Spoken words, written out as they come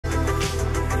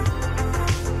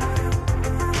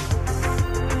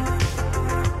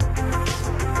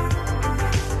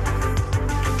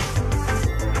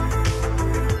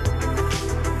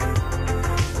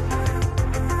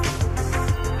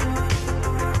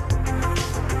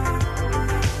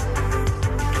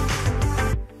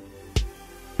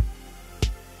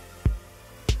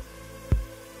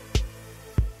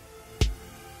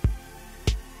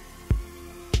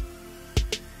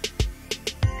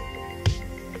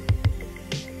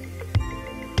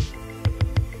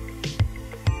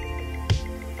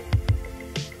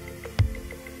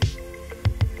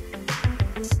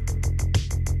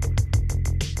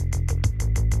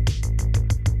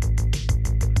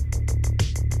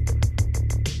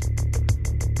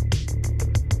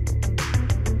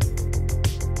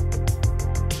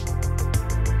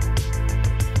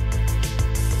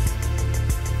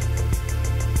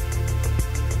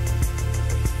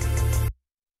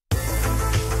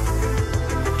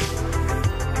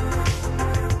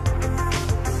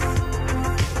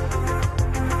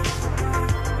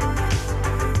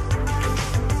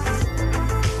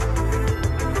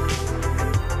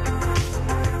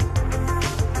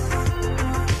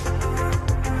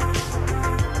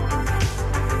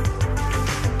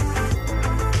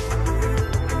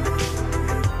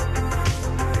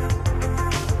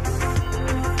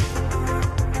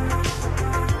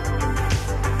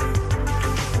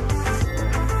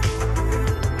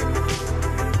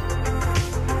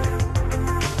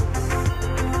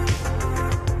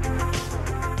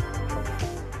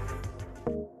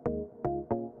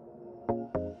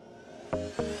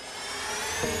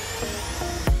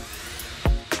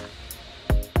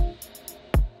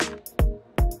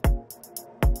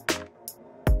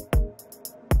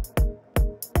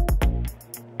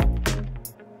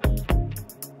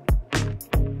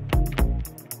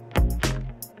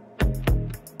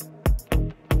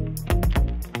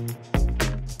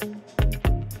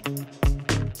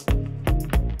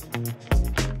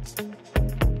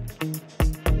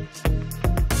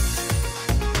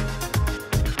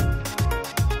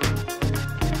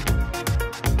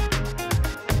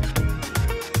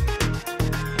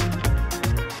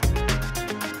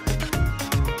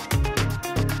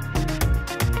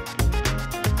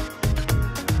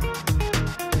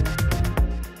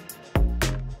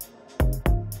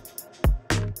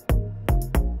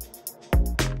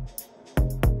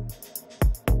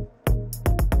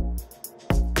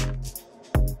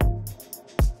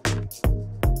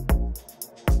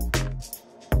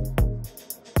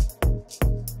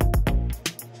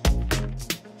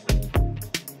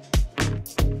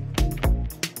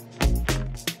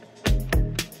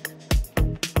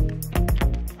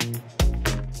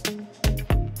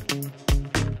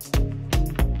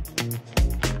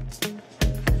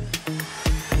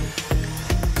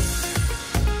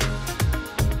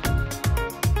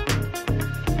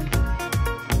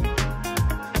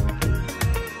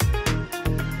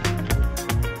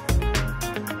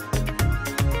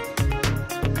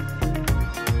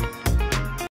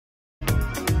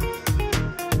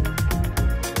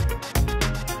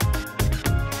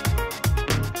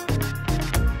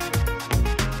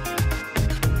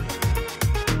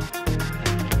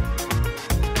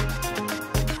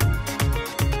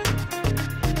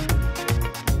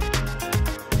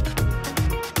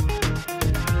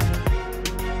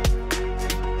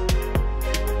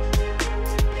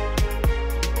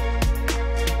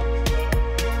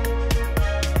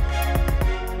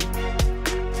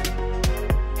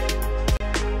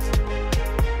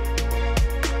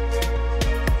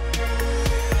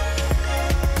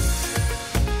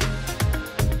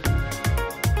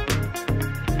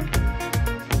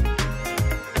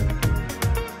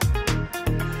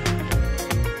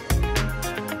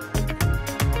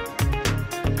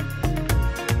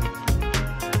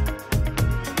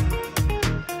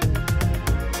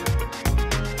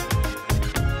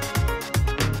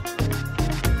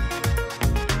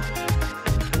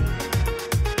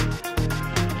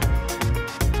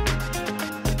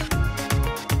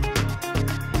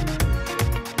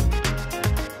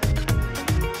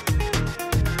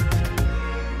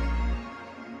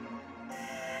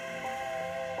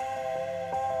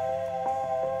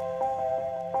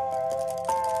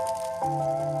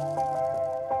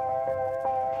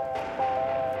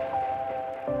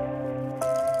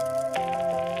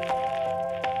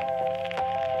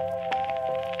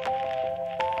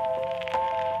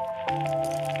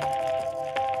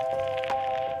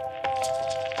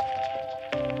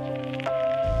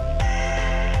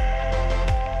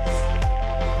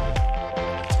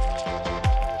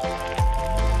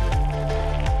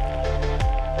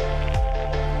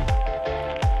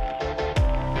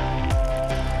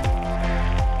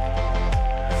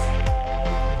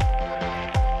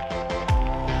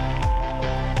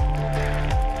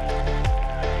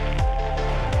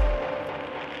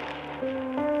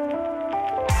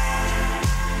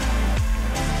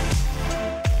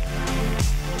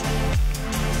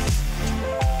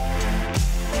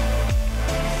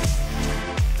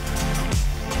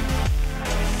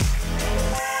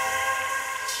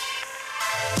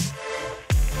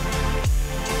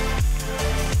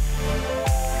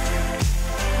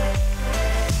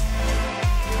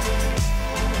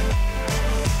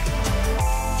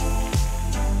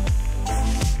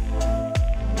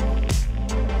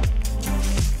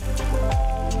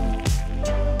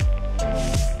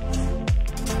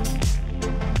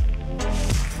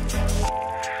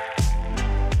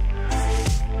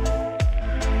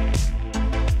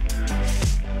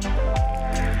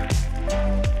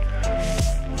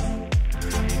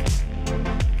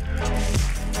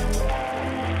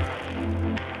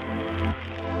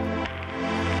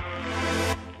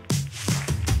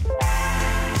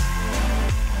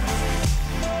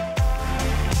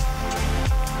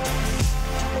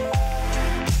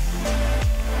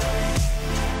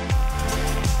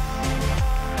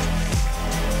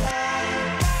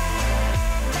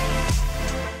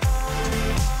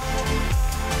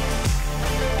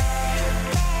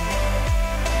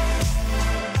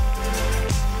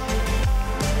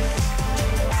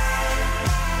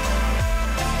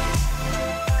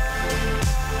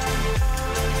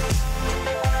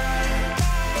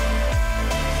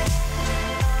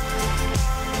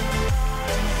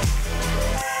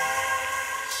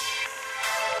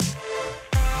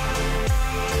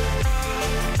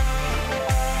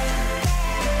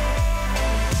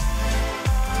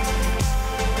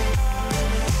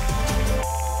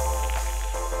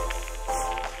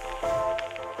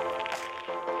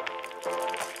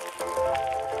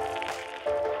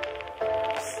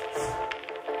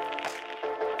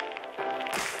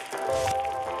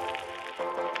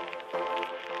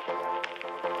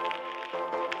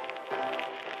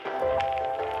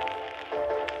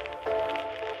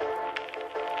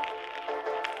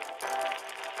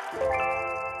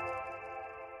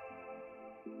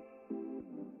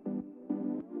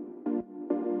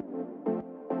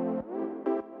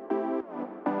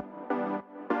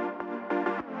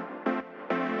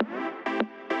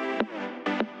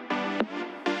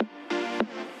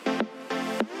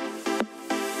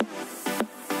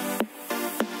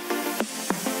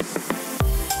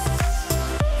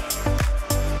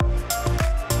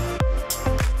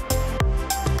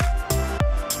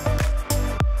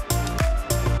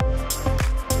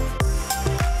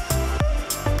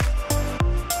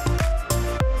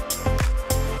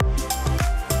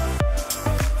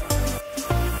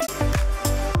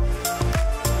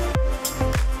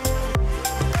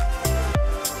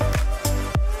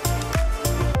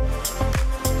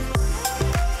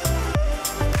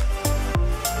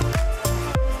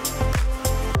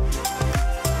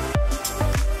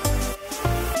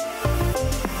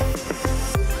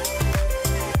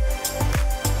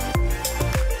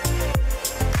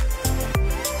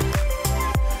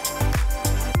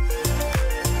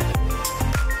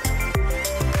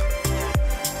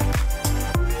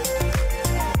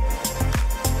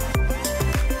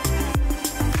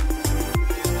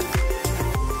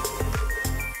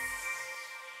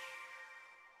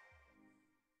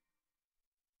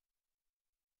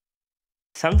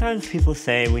Sometimes people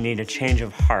say we need a change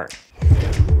of heart.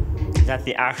 Is that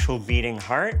the actual beating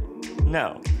heart?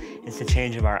 No, it's a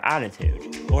change of our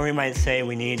attitude. Or we might say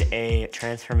we need a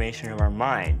transformation of our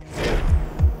mind.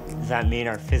 Does that mean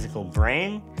our physical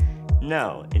brain?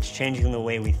 No, it's changing the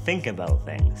way we think about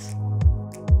things.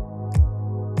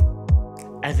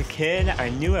 As a kid, I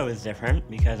knew I was different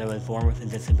because I was born with a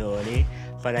disability,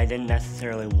 but I didn't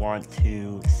necessarily want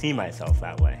to see myself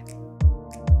that way.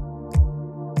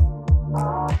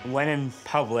 When in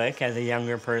public, as a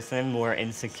younger person, more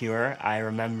insecure, I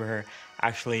remember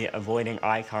actually avoiding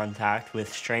eye contact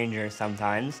with strangers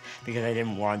sometimes because I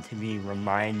didn't want to be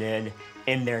reminded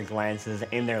in their glances,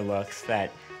 in their looks,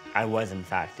 that I was in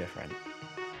fact different.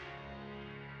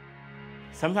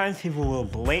 Sometimes people will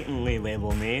blatantly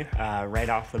label me right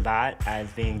off the bat as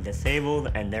being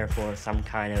disabled and therefore some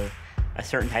kind of a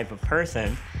certain type of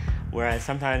person, whereas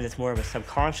sometimes it's more of a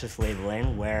subconscious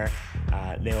labeling where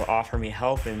they will offer me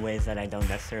help in ways that I don't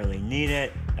necessarily need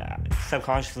it,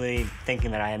 subconsciously thinking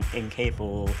that I am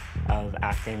incapable of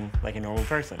acting like a normal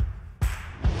person.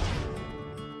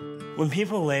 When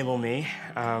people label me,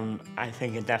 I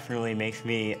think it definitely makes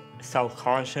me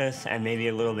self-conscious and maybe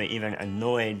a little bit even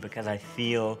annoyed because I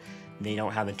feel they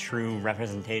don't have a true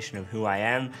representation of who I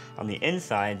am on the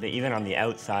inside, but even on the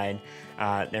outside,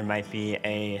 there might be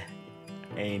a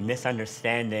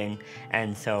misunderstanding,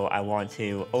 and so I want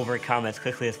to overcome as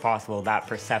quickly as possible that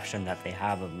perception that they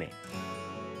have of me.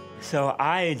 So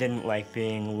I didn't like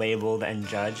being labeled and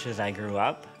judged as I grew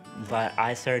up, but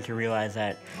I started to realize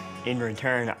that in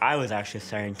return, I was actually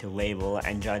starting to label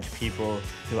and judge people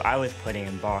who I was putting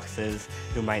in boxes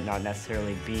who might not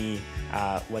necessarily be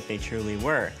what they truly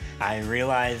were. I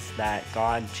realized that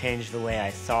God changed the way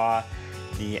I saw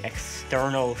the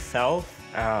external self.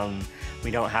 We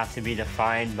don't have to be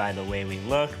defined by the way we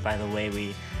look, by the way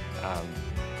we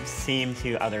seem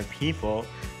to other people.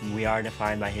 We are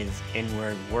defined by His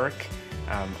inward work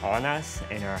on us,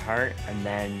 in our heart, and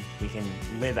then we can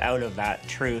live out of that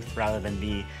truth rather than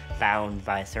be bound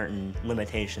by certain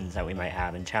limitations that we might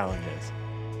have and challenges.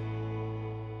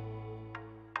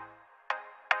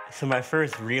 So my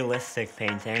first realistic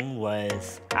painting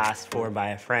was asked for by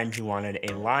a friend who wanted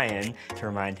a lion to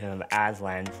remind him of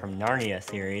Aslan from Narnia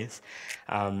series.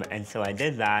 And so I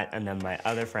did that, and then my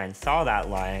other friend saw that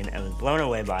lion and was blown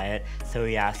away by it, so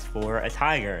he asked for a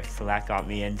tiger. So that got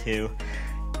me into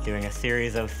doing a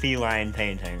series of feline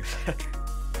paintings.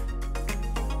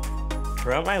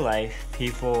 Throughout my life,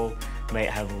 people might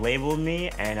have labeled me,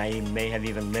 and I may have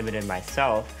even limited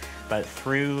myself, but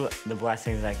through the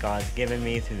blessings that God's given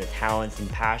me, through the talents and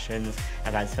passions,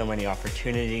 I've had so many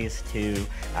opportunities to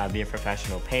be a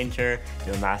professional painter,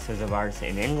 do a Master's of Arts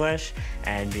in English,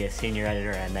 and be a senior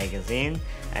editor at a magazine,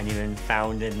 and even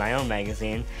founded my own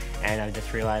magazine, and I've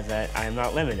just realized that I am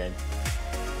not limited.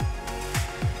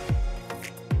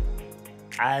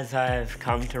 As I've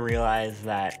come to realize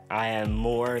that I am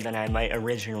more than I might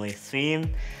originally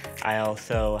seem, I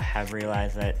also have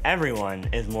realized that everyone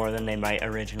is more than they might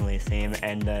originally seem,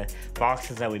 and the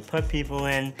boxes that we put people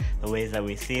in, the ways that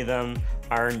we see them,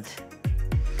 aren't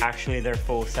actually their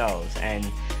full selves.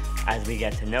 And as we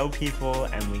get to know people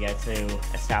and we get to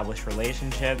establish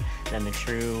relationship, then the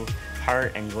true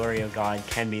heart and glory of God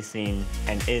can be seen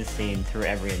and is seen through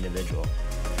every individual.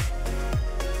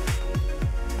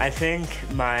 I think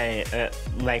my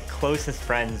closest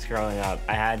friends growing up,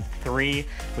 I had 3.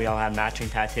 We all had matching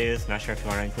tattoos. Not sure if you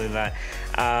want to include that.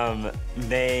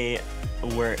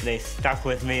 They stuck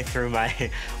with me through my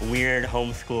weird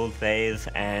homeschooled phase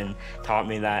and taught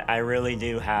me that I really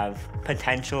do have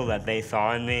potential that they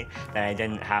saw in me, that I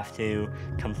didn't have to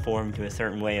conform to a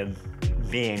certain way of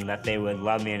being, that they would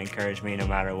love me and encourage me no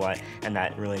matter what, and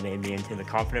that really made me into the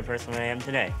confident person that I am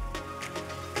today.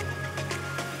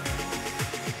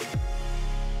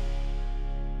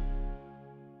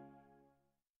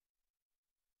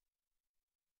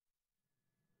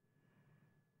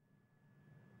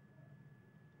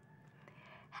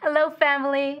 Hello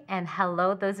family, and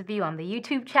hello those of you on the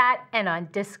YouTube chat and on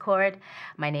Discord.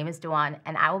 My name is Dawn,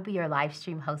 and I will be your live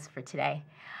stream host for today.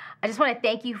 I just want to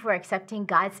thank you for accepting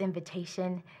God's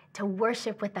invitation to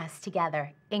worship with us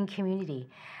together in community.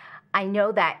 I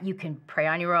know that you can pray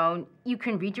on your own, you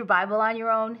can read your Bible on your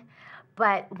own,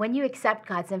 but when you accept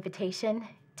God's invitation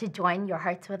to join your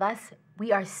hearts with us,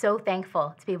 we are so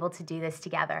thankful to be able to do this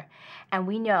together. And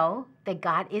we know that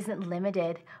God isn't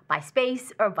limited by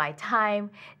space or by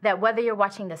time, that whether you're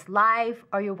watching this live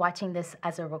or you're watching this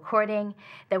as a recording,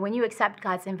 that when you accept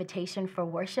God's invitation for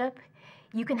worship,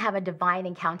 you can have a divine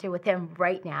encounter with Him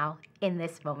right now in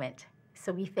this moment.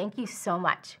 So we thank you so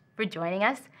much for joining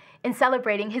us in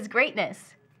celebrating His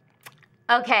greatness.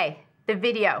 Okay, the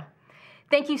video.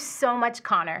 Thank you so much,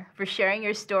 Connor, for sharing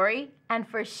your story and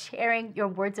for sharing your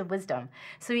words of wisdom.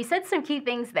 So he said some key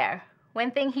things there.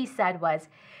 One thing he said was,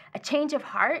 a change of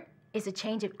heart is a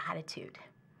change of attitude.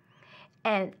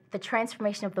 And the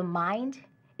transformation of the mind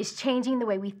is changing the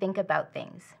way we think about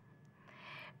things.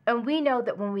 And we know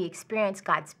that when we experience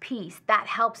God's peace, that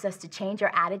helps us to change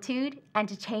our attitude and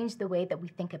to change the way that we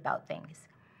think about things.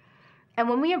 And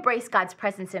when we embrace God's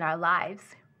presence in our lives,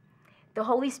 the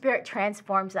Holy Spirit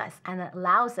transforms us and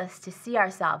allows us to see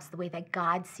ourselves the way that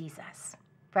God sees us,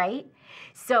 right?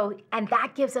 So, and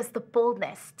that gives us the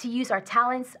boldness to use our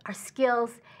talents, our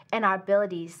skills, and our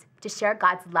abilities to share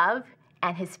God's love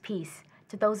and his peace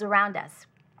to those around us.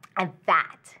 And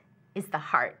that is the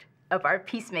heart of our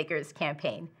Peacemakers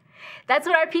campaign. That's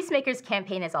what our Peacemakers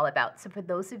campaign is all about. So for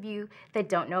those of you that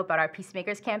don't know about our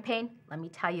Peacemakers campaign, let me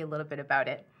tell you a little bit about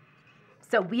it.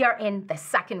 So we are in the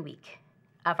second week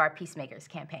of our Peacemakers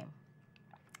campaign.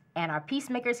 And our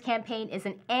Peacemakers campaign is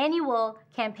an annual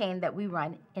campaign that we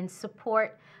run in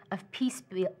support of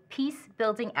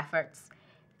peace-building efforts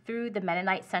through the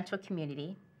Mennonite Central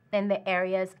community in the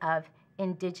areas of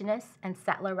Indigenous and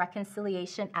settler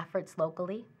reconciliation efforts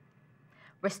locally,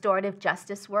 restorative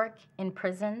justice work in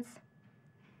prisons,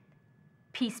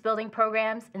 peace-building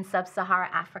programs in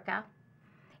sub-Saharan Africa,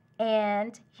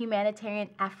 and humanitarian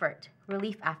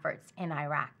relief efforts in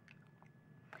Iraq.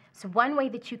 So one way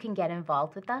that you can get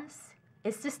involved with us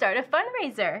is to start a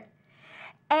fundraiser.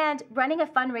 And running a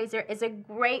fundraiser is a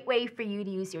great way for you to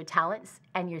use your talents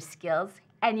and your skills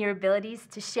and your abilities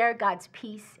to share God's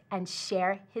peace and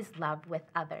share his love with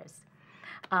others,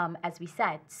 as we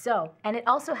said. So, and it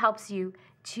also helps you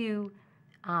to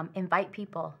invite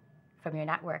people from your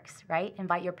networks, right?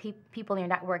 Invite your people in your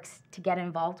networks to get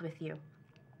involved with you.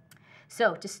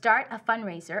 So to start a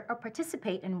fundraiser or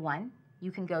participate in one,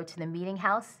 you can go to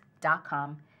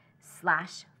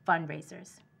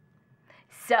themeetinghouse.com/fundraisers.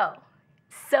 So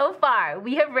far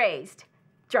we have raised,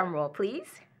 drum roll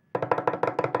please,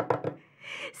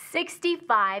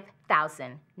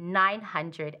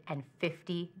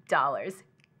 $65,950.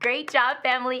 Great job,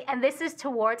 family, and this is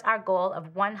towards our goal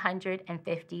of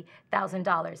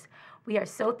 $150,000. We are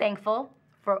so thankful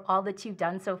for all that you've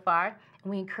done so far,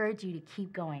 and we encourage you to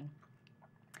keep going.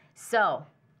 So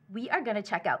we are going to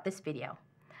check out this video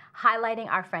highlighting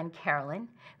our friend Carolyn,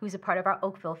 who's a part of our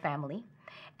Oakville family,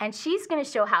 and she's going to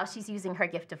show how she's using her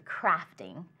gift of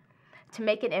crafting to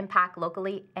make an impact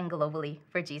locally and globally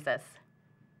for Jesus.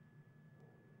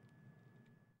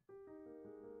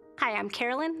 Hi, I'm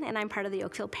Carolyn, and I'm part of the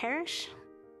Oakville Parish.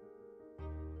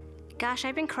 Gosh,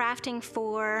 I've been crafting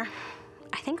for,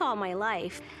 I think, all my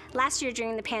life. Last year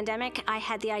during the pandemic, I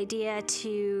had the idea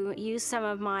to use some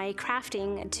of my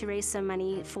crafting to raise some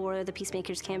money for the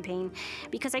Peacemakers campaign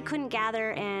because I couldn't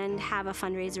gather and have a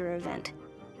fundraiser event.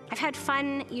 I've had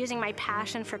fun using my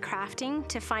passion for crafting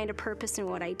to find a purpose in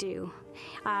what I do.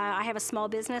 I have a small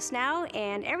business now,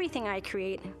 and everything I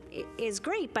create is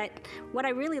great, but what I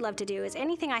really love to do is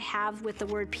anything I have with the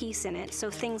word peace in it. So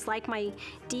things like my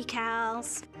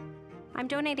decals. I'm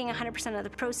donating 100% of the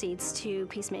proceeds to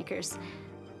Peacemakers.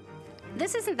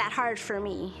 This isn't that hard for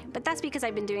me, but that's because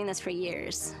I've been doing this for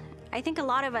years. I think a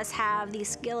lot of us have these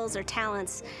skills or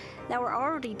talents that we're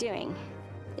already doing.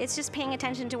 It's just paying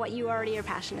attention to what you already are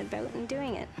passionate about and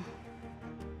doing it.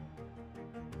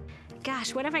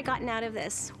 Gosh, what have I gotten out of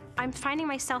this? I'm finding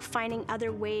myself finding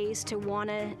other ways to want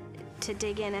to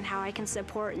dig in and how I can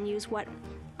support and use what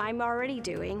I'm already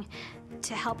doing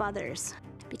to help others.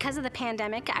 Because of the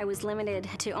pandemic, I was limited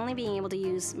to only being able to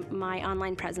use my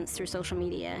online presence through social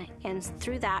media, and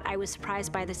through that, I was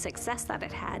surprised by the success that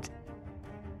it had.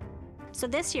 So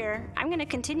this year, I'm going to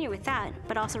continue with that,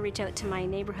 but also reach out to my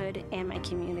neighborhood and my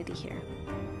community here.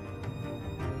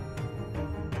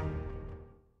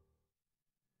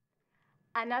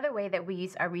 Another way that we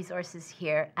use our resources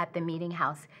here at the Meeting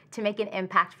House to make an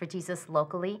impact for Jesus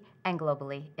locally and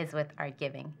globally is with our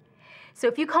giving. So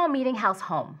if you call Meeting House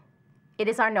home, it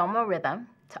is our normal rhythm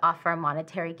to offer a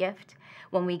monetary gift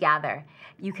when we gather.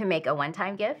 You can make a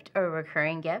one-time gift or a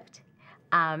recurring gift,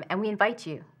 and we invite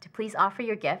you to please offer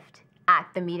your gift at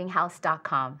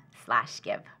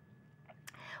themeetinghouse.com/give.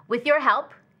 With your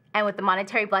help and with the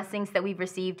monetary blessings that we've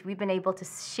received, we've been able to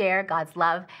share God's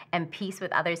love and peace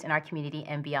with others in our community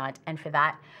and beyond, and for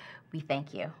that, we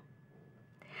thank you.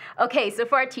 Okay, so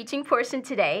for our teaching portion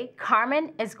today,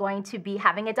 Carmen is going to be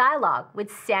having a dialogue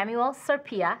with Samuel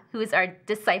Sarpia, who is our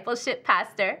discipleship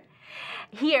pastor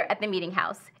here at the Meeting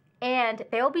House, and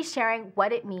they will be sharing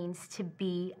what it means to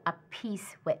be a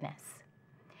peace witness.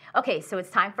 Okay, so it's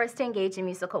time for us to engage in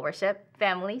musical worship,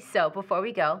 family. So before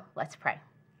we go, let's pray.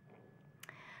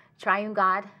 Triune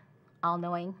God,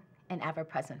 all-knowing, and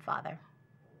ever-present Father.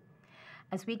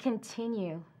 As we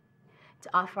continue to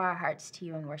offer our hearts to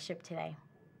you in worship today,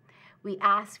 we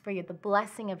ask for the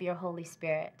blessing of your Holy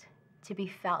Spirit to be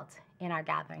felt in our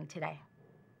gathering today.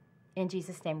 In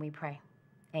Jesus' name we pray.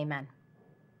 Amen.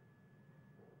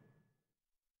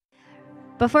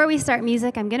 Before we start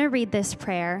music, I'm going to read this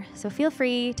prayer, so feel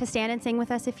free to stand and sing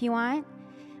with us if you want.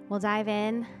 We'll dive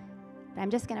in. I'm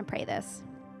just going to pray this.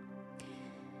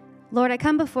 Lord, I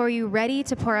come before you ready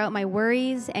to pour out my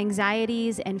worries,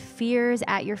 anxieties, and fears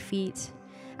at your feet.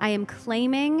 I am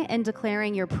claiming and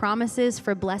declaring your promises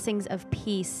for blessings of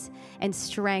peace and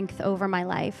strength over my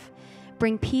life.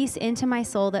 Bring peace into my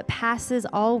soul that passes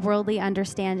all worldly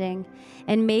understanding,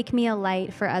 and make me a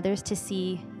light for others to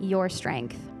see your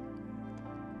strength.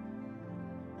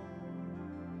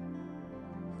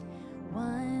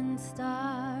 One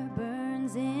star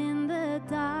burns in the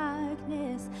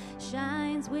darkness,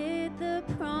 shines with the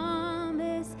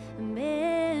promise,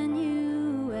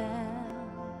 Emmanuel.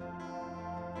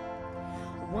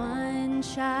 One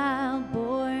child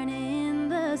born in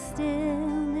the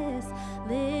stillness,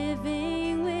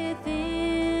 living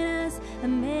within us,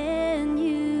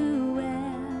 Emmanuel.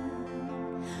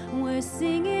 We're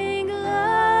singing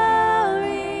glory,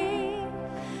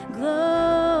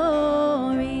 glory.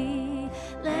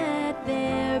 Let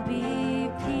there be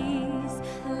peace,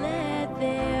 let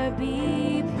there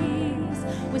be peace.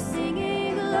 We're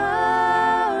singing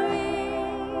glory,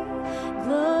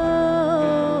 glory.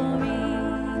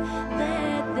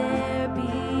 Let there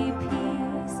be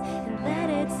peace, and let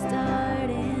it start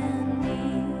in me.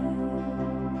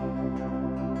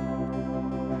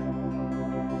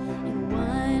 And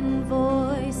one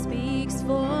voice speaks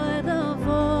for the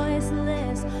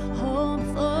voiceless, hope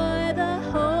for the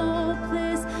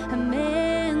hopeless,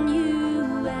 Emmanuel.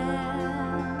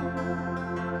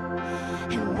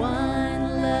 And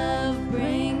one love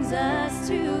brings us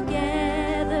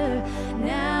together,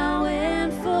 now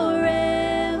and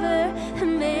forever,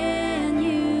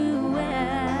 Emmanuel.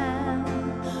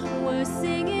 We're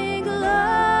singing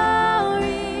glory,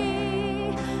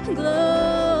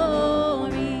 glory.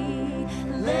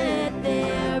 Let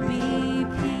there be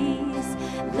peace,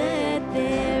 let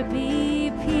there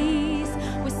be peace.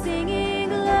 We're singing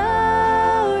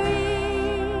glory,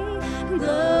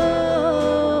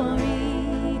 glory.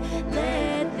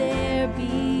 Let there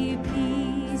be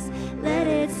peace, let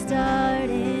it start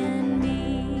in me.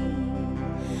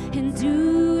 And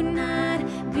do not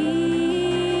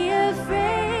be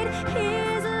afraid,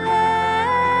 his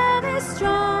love is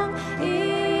strong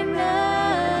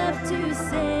enough to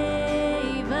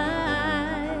save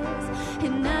us,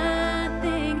 and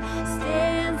nothing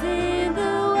stands in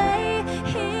the way.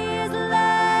 His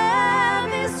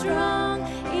love is strong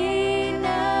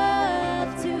enough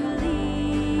to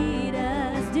lead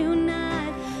us. Do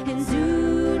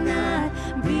not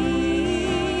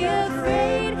be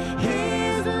afraid.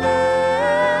 His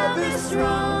love is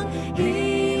strong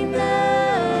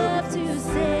enough to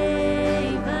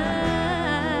save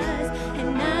us,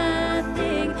 and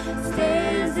nothing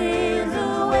stands in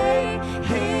the way.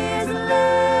 His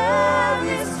love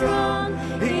is strong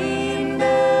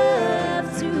enough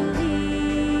to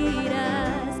lead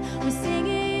us. We're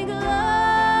singing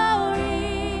glory,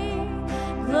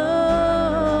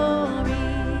 glory.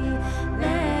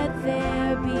 Let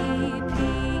there be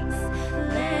peace,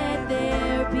 let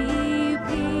there be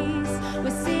peace.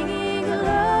 We're singing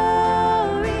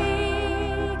glory,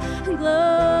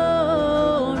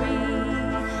 glory.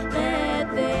 Let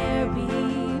there be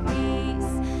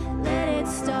peace, let it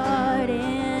start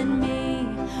in me.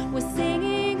 We're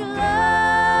singing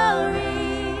glory,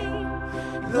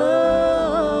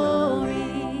 glory.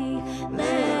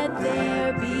 Let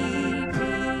there be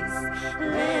peace,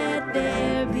 let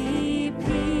there be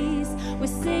peace. We're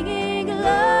singing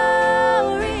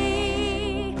glory,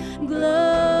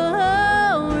 glory.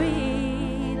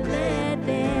 Let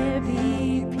there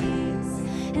be peace,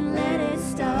 and let it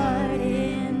start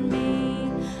in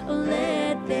me. Oh,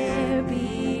 let there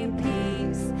be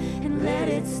peace, and let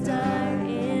it start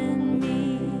in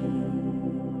me.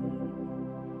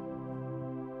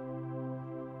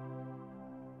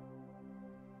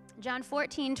 John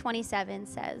 14:27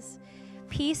 says,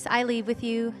 "Peace I leave with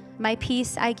you, my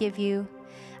peace I give you.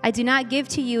 I do not give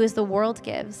to you as the world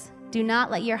gives. Do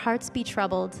not let your hearts be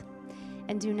troubled,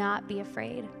 and do not be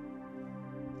afraid."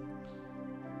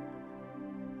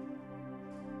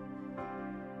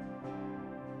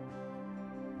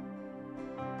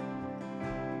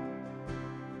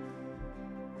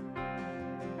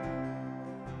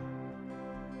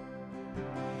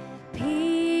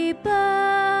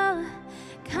 People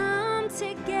come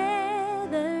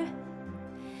together,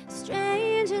 strength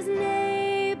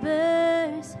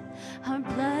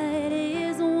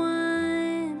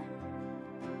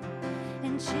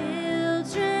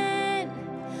children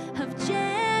of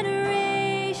generations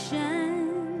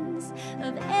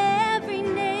of every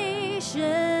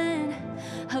nation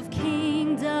of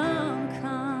kingdom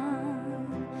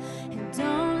come. And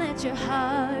don't let your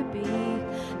heart be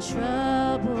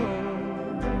troubled.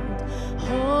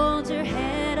 Hold your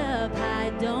head up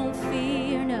high, don't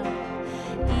fear no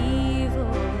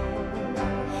evil.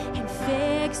 And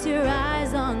fix your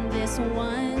eyes on this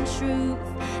one truth: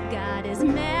 God is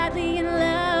madly in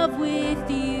love with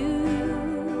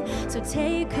you. So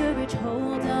take courage,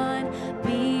 hold on,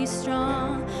 be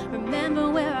strong. Remember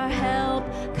where our help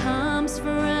comes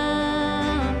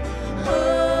from.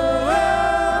 Oh,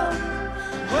 oh,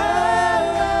 oh,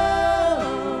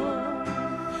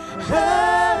 oh.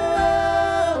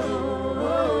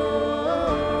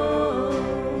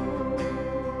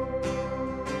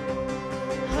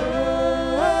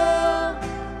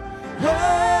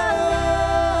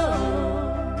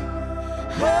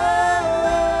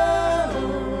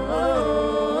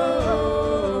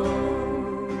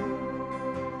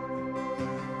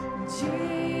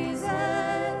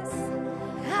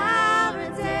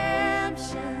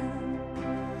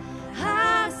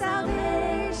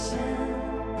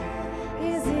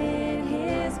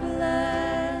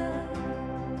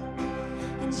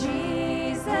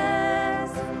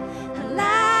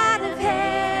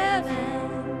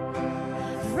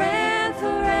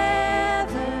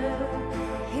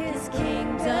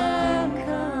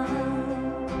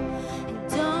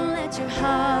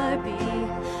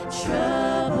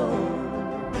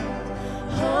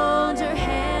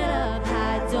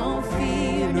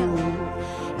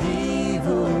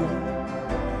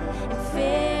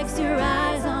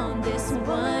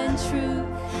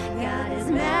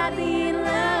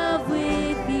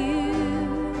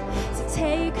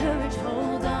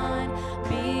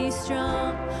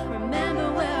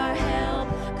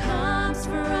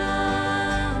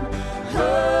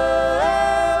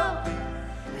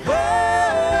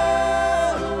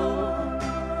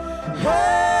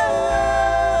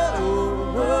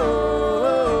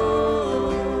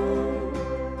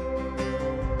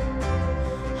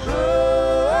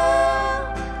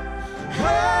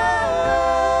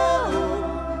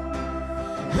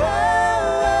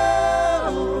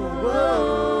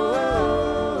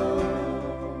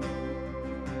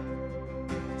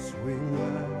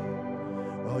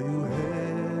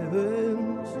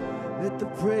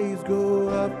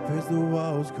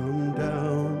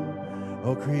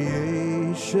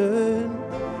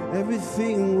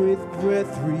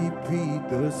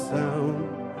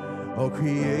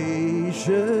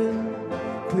 Creation,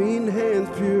 clean hands,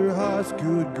 pure hearts,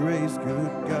 good grace,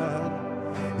 good God.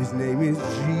 His name is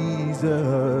Jesus.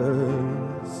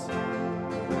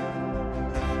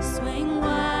 Swing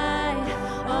wide,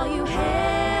 all you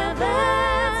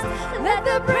heavens, let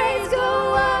the praise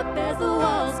go up as the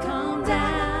walls come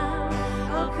down.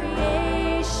 All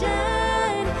creation,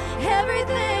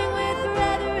 everything with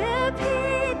breath,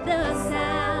 repeat the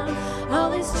sound.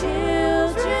 All his children,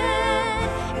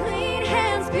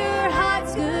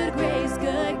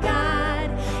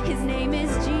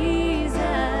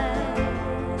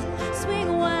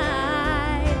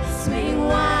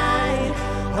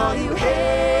 all you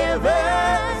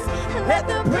heavens, let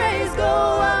the praise go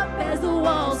up as the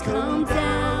walls come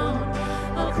down.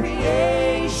 All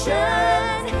creation,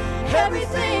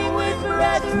 everything with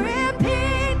breath,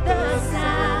 repeat the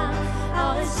sound.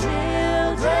 All his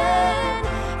children,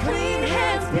 clean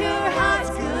hands, pure hearts,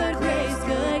 good grace,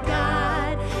 good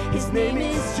God. His name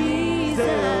is Jesus.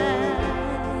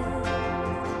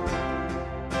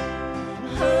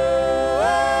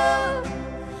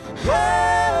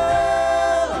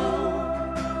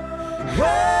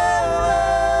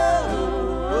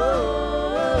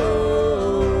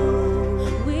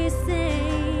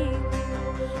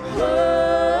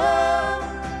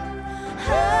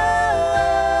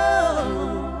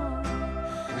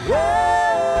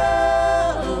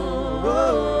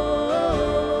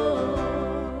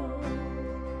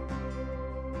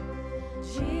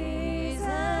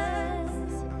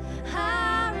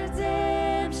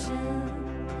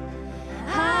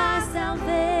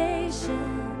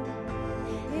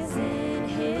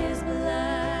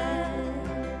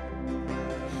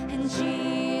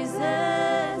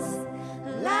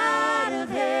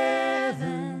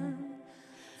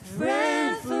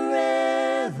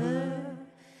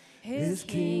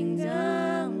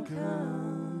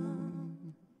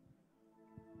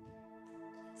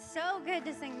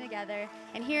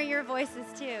 And hear your voices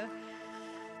too.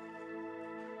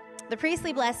 The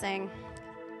priestly blessing.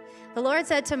 The Lord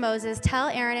said to Moses, "Tell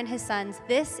Aaron and his sons,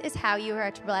 this is how you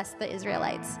are to bless the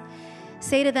Israelites.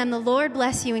 Say to them, the Lord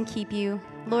bless you and keep you.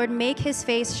 Lord, make his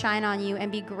face shine on you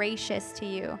and be gracious to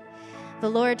you. The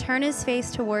Lord turn his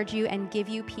face toward you and give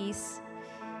you peace.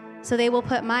 So they will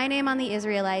put my name on the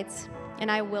Israelites,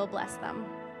 and I will bless them.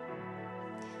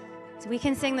 So we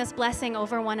can sing this blessing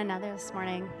over one another this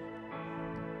morning.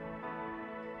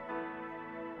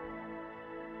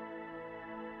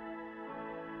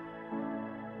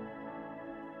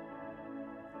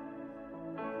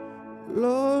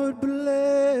 Lord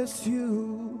bless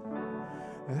you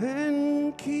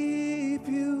and keep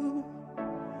you.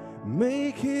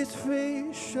 Make his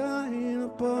face shine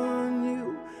upon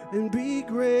you and be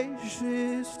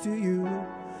gracious to you.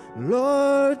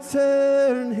 Lord,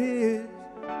 turn his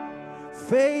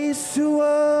face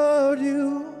toward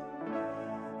you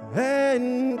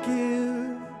and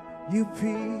give you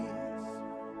peace.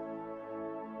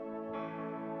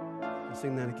 Let's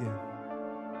sing that again.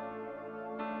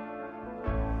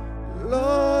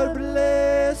 Lord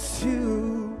bless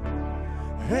you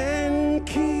and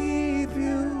keep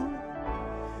you.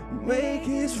 Make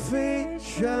his face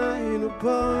shine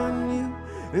upon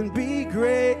you and be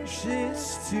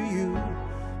gracious to you.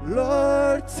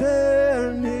 Lord,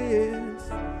 turn his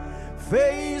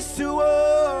face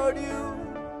toward you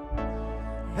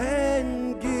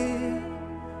and give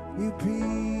you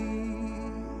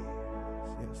peace.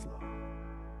 Yes, Lord.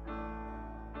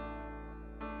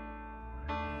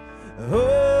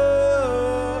 Oh.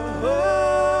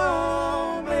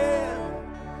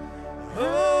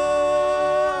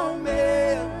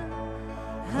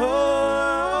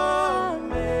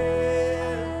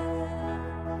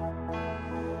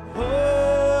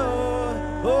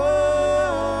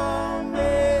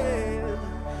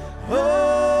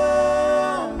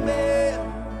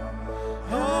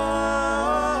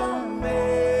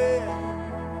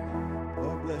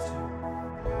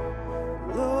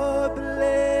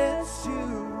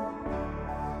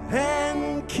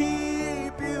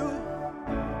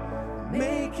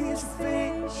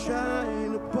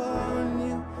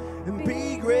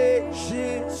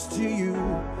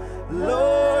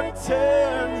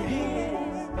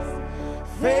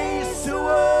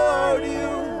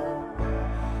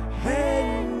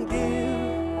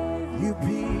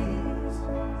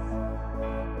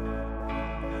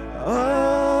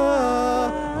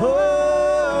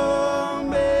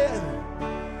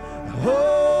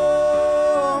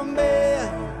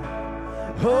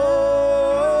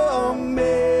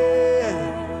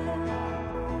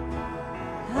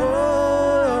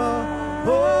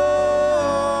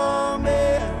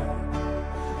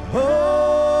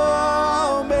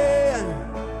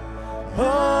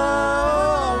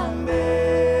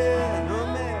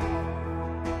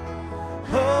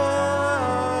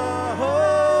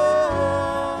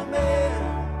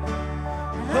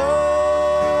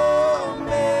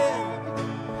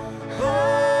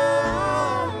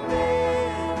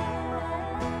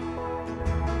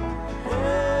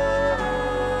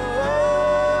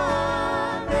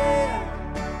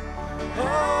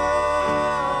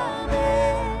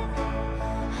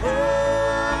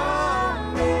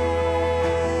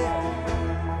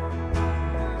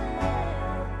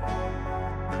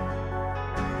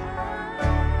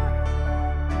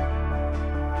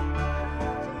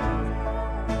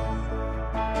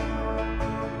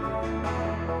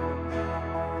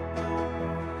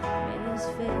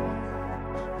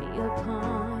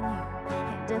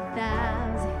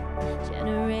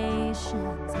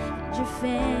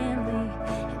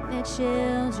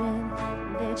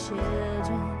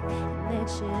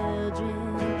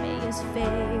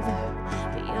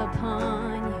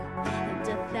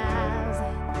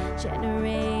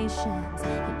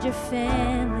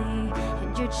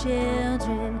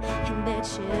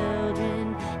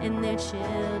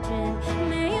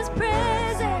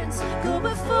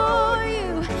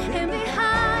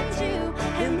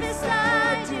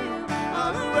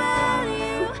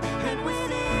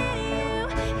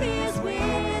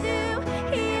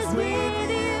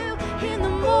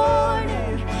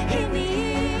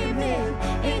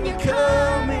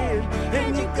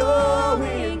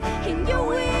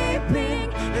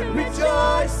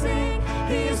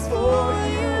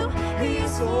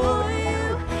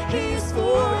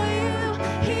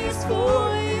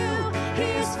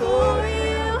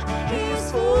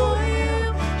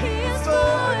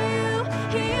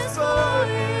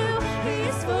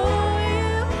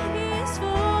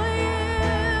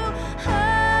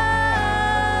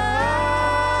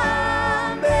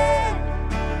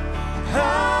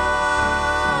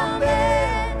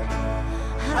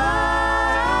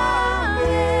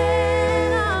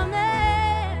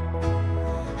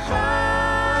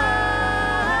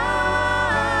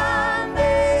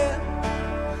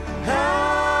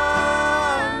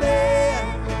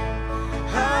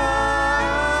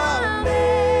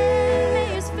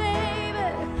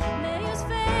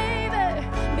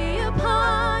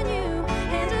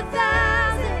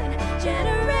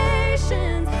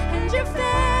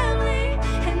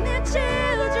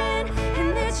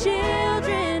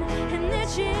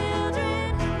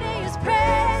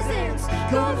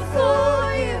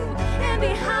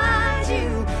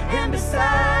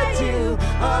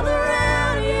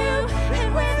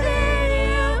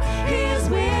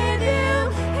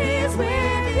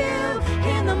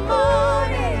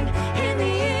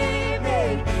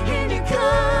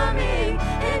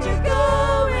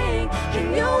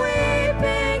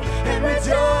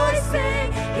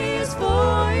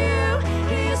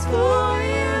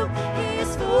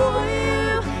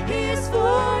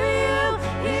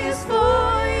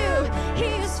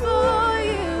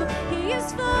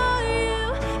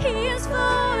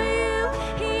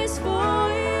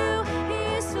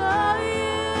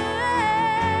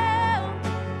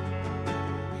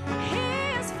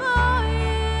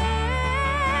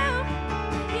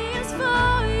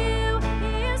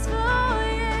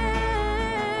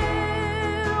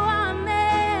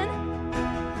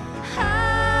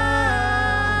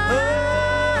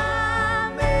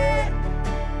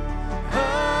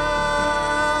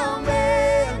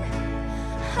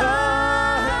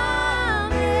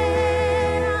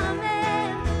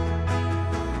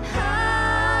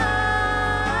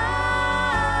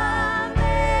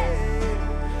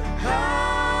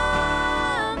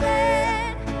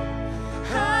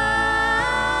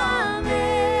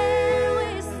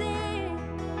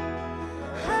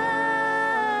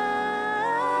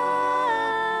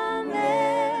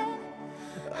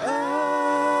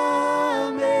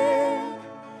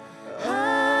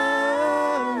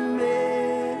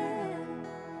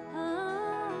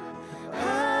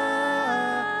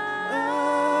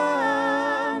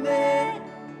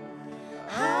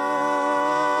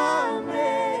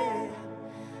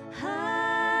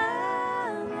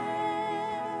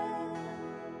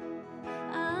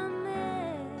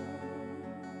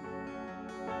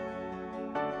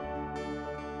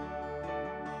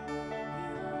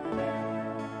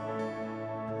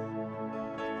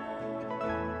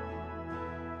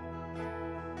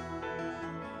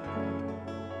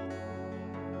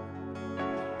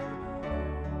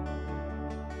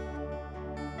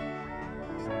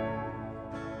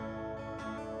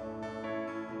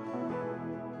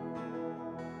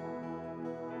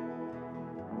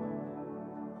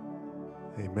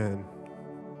 Amen.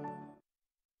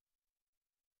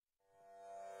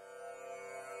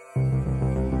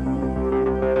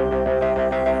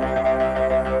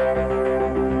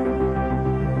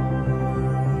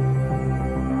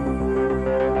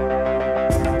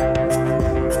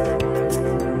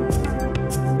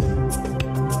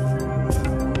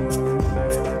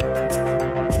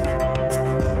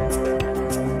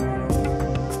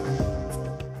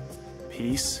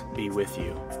 Peace be with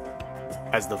you.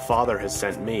 As the Father has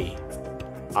sent me,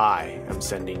 I am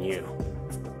sending you.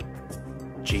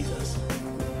 Jesus.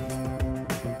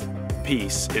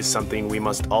 Peace is something we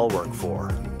must all work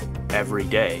for, every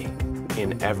day,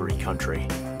 in every country.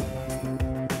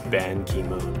 Ban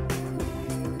Ki-moon.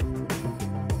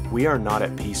 We are not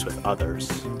at peace with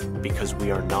others because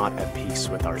we are not at peace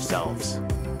with ourselves.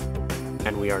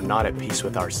 And we are not at peace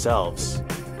with ourselves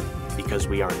because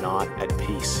we are not at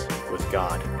peace with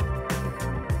God.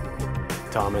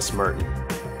 Thomas Merton.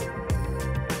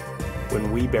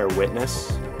 When we bear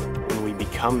witness, when we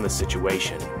become the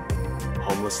situation,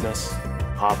 homelessness,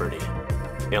 poverty,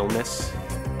 illness,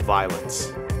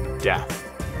 violence,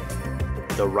 death,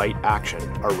 the right action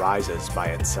arises by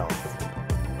itself.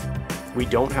 We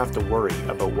don't have to worry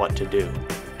about what to do.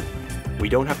 We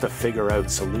don't have to figure out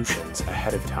solutions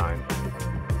ahead of time.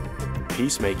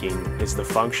 Peacemaking is the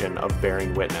function of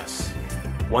bearing witness.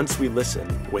 Once we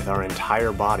listen with our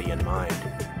entire body and mind,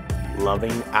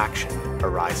 loving action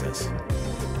arises.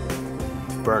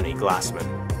 Bernie Glassman.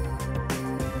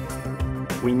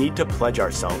 We need to pledge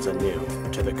ourselves anew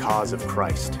to the cause of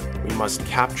Christ. We must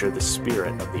capture the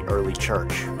spirit of the early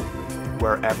church.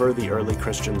 Wherever the early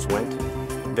Christians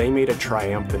went, they made a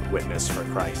triumphant witness for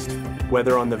Christ.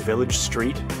 Whether on the village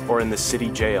street or in the city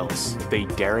jails, they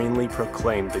daringly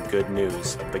proclaimed the good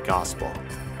news of the gospel.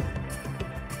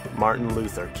 Martin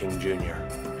Luther King Jr.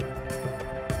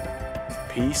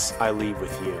 Peace I leave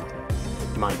with you.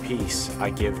 My peace I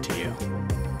give to you.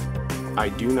 I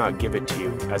do not give it to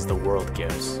you as the world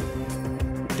gives.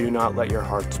 Do not let your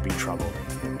hearts be troubled.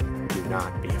 Do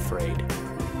not be afraid.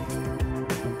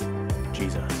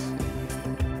 Jesus.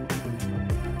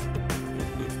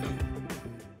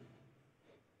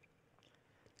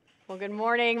 Well, good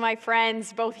morning, my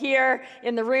friends, both here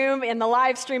in the room, in the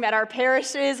live stream at our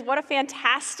parishes. What a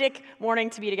fantastic morning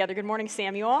to be together. Good morning,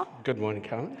 Samuel. Good morning,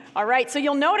 Colin. All right, so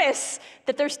you'll notice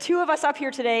that there's two of us up here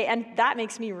today, and that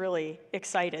makes me really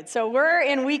excited. So we're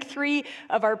in week 3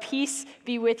 of our Peace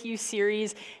Be With You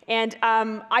series, and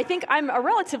I think I'm a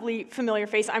relatively familiar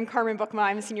face. I'm Carmen Bookma.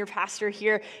 I'm a senior pastor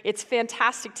here. It's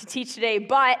fantastic to teach today,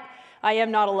 but I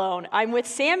am not alone. I'm with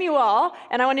Samuel,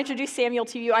 and I want to introduce Samuel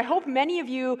to you. I hope many of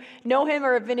you know him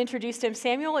or have been introduced to him.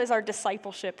 Samuel is our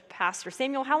discipleship pastor.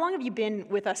 Samuel, how long have you been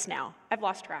with us now? I've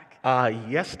lost track.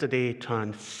 Yesterday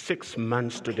turned 6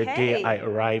 months to the day I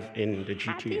arrived in the GTA.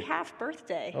 Happy half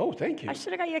birthday. Oh, thank you. I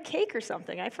should have got you a cake or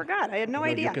something. I forgot. I had no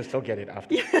idea. You can still get it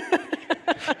after.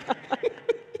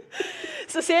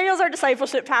 So Samuel's our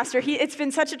discipleship pastor. It's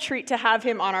been such a treat to have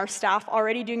him on our staff,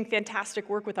 already doing fantastic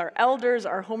work with our elders,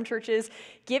 our home churches,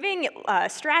 giving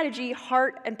strategy,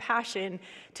 heart, and passion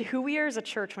to who we are as a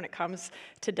church when it comes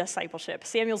to discipleship.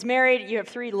 Samuel's married. You have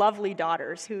 3 lovely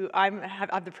daughters who I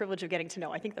have the privilege of getting to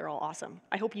know. I think they're all awesome.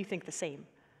 I hope you think the same.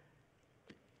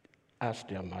 Ask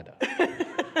their mother.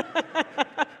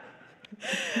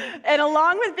 And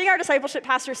along with being our discipleship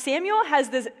pastor, Samuel has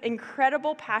this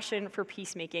incredible passion for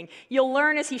peacemaking. You'll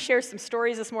learn as he shares some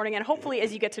stories this morning, and hopefully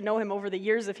as you get to know him over the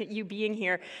years of you being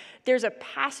here, there's a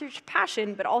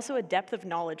passion, but also a depth of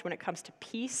knowledge when it comes to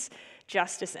peace,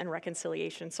 justice, and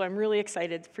reconciliation. So I'm really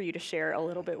excited for you to share a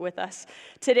little bit with us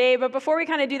today. But before we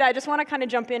kind of do that, I just want to kind of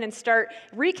jump in and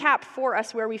recap for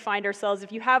us where we find ourselves.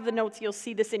 If you have the notes, you'll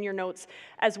see this in your notes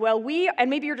as well. And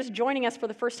maybe you're just joining us for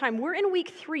the first time, we're in week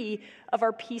 3 of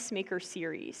our Peacemaker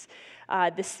series.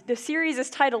 The series is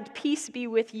titled Peace Be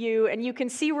With You, and you can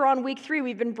see we're on week 3.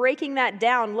 We've been breaking that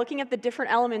down, looking at the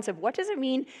different elements of what does it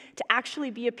mean to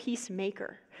actually be a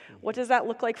peacemaker? What does that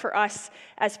look like for us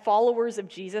as followers of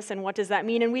Jesus, and what does that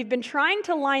mean? And we've been trying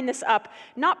to line this up,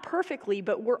 not perfectly,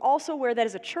 but we're also aware that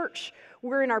as a church,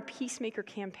 we're in our Peacemaker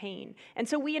campaign. And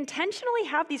so we intentionally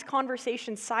have these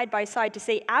conversations side by side to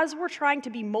say, as we're trying to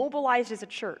be mobilized as a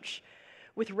church,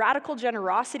 with radical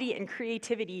generosity and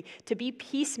creativity to be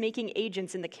peacemaking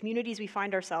agents in the communities we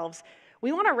find ourselves,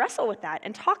 we want to wrestle with that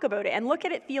and talk about it and look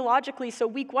at it theologically. So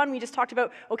week 1, we just talked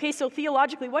about, okay, so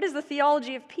theologically, what is the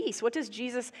theology of peace? What does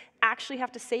Jesus actually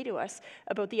have to say to us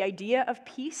about the idea of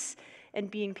peace and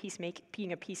being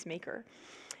a peacemaker?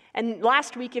 And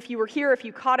last week, if you were here, if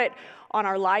you caught it on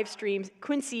our live streams,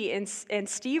 Quincy and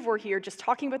Steve were here just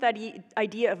talking about that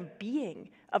idea of being,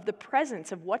 of the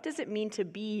presence, of what does it mean to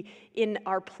be in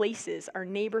our places, our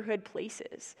neighborhood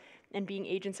places, and being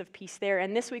agents of peace there.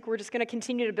 And this week, we're just going to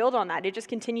continue to build on that. It just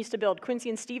continues to build. Quincy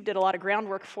and Steve did a lot of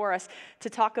groundwork for us to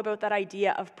talk about that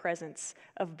idea of presence,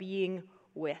 of being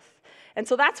with. And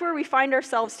so that's where we find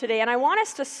ourselves today. And I want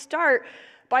us to start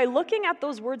by looking at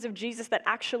those words of Jesus that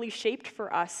actually shaped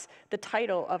for us the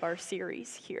title of our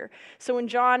series here. So in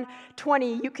John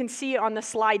 20, you can see on the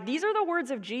slide, these are the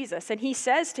words of Jesus. And he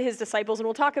says to his disciples, and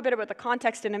we'll talk a bit about the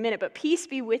context in a minute, but peace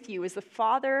be with you. As the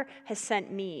Father has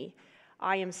sent me,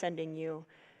 I am sending you.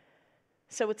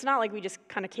 So it's not like we just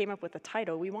kind of came up with a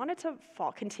title. We wanted to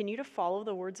continue to follow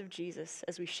the words of Jesus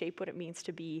as we shape what it means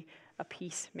to be a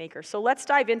peacemaker. So let's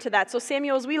dive into that. So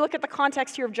Samuel, as we look at the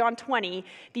context here of John 20,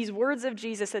 these words of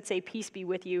Jesus that say, peace be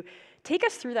with you, take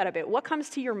us through that a bit. What comes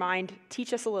to your mind?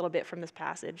 Teach us a little bit from this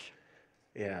passage.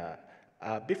 Yeah.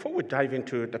 Before we dive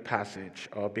into the passage,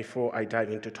 or before I dive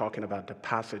into talking about the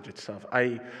passage itself,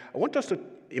 I want us to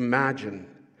imagine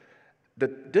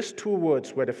that these two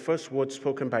words were the first words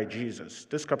spoken by Jesus.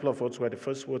 This couple of words were the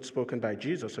first words spoken by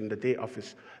Jesus on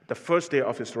the first day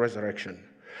of his resurrection.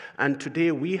 And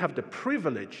today we have the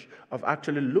privilege of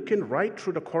actually looking right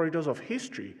through the corridors of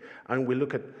history, and we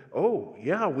look at, oh,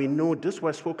 yeah, we know this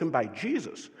was spoken by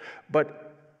Jesus.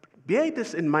 But bear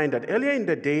this in mind that earlier in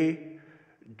the day,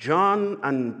 John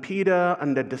and Peter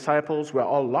and the disciples were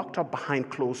all locked up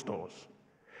behind closed doors.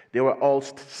 They were all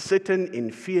sitting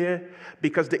in fear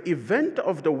because the event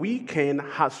of the weekend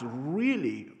has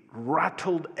really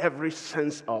rattled every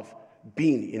sense of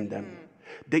being in them.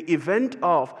 The event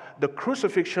of the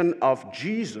crucifixion of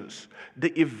Jesus,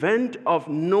 the event of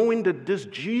knowing that this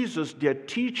Jesus, their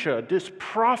teacher, this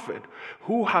prophet,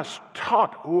 who has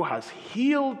taught, who has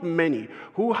healed many,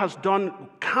 who has done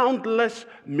countless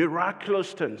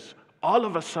miraculous things, all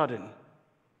of a sudden,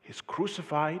 he's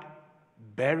crucified,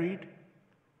 buried,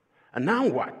 and now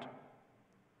what?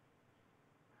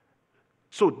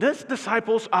 So these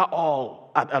disciples are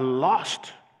all at a loss.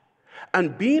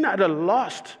 And being at a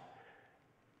loss,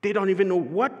 they don't even know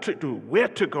what to do, where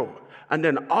to go. And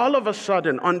then all of a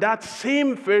sudden, on that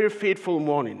same very fateful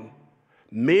morning,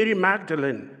 Mary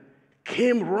Magdalene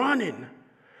came running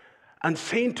and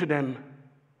saying to them,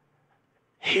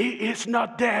 he is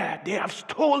not there. They have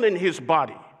stolen his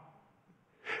body.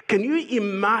 Can you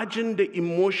imagine the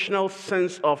emotional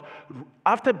sense of,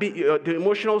 the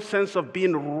emotional sense of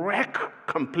being wrecked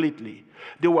completely?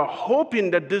 They were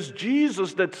hoping that this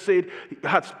Jesus that said,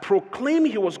 had proclaimed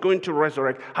he was going to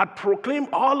resurrect, had proclaimed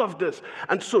all of this.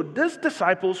 And so these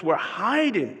disciples were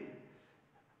hiding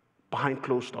behind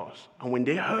closed doors. And when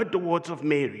they heard the words of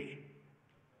Mary,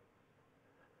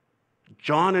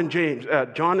 Peter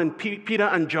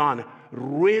and John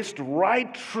raced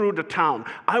right through the town.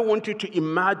 I want you to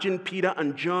imagine Peter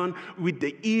and John with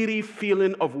the eerie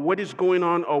feeling of what is going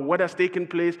on or what has taken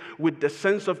place, with the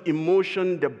sense of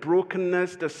emotion, the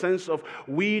brokenness, the sense of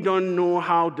we don't know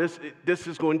how this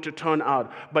is going to turn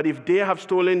out. But if they have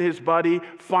stolen his body,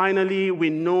 finally we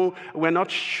know, we're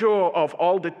not sure of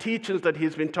all the teachings that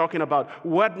he's been talking about.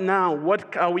 What now?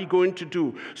 What are we going to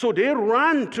do? So they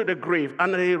ran to the grave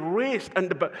and they raced.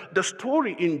 And the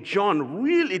story in John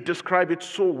really describes it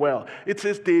so well. It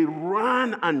says they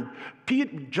ran, and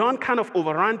John kind of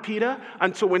overran Peter,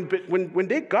 and so when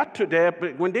they got to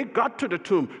the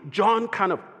tomb, John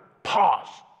kind of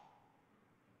paused,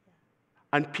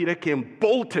 and Peter came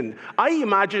bolting. I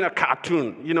imagine a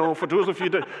cartoon, for those of you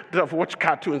that have watched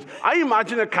cartoons. I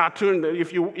imagine a cartoon,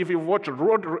 if you watch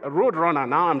Roadrunner,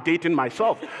 now I'm dating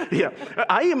myself. Yeah,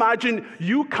 I imagine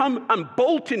you come and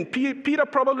bolting. Peter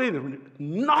probably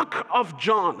knock off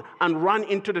John and run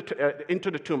into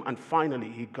the tomb, and finally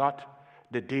he got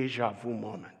the deja vu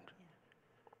moment.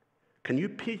 Can you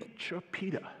picture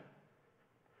Peter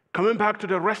coming back to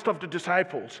the rest of the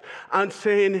disciples and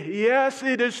saying, yes,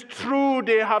 it is true,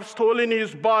 they have stolen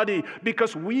his body,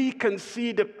 because we can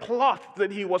see the cloth that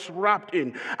he was wrapped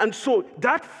in. And so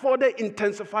that further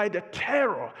intensified the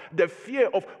terror, the fear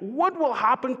of what will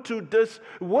happen to this,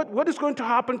 what is going to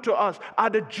happen to us? Are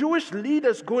the Jewish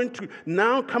leaders going to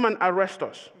now come and arrest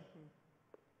us?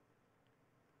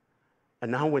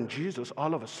 And now when Jesus,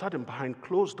 all of a sudden, behind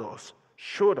closed doors,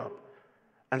 showed up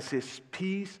and says,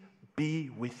 peace be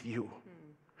with you.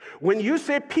 When you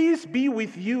say peace be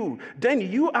with you, then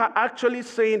you are actually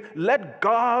saying, let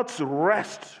God's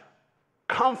rest,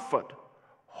 comfort,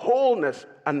 wholeness,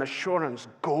 and assurance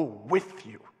go with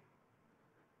you.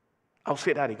 I'll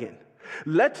say that again.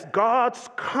 Let God's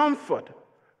comfort,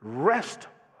 rest,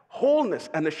 wholeness,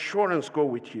 and assurance go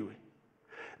with you.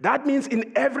 That means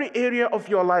in every area of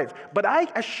your life. But I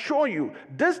assure you,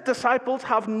 these disciples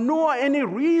have no any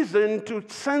reason to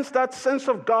sense that sense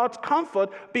of God's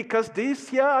comfort because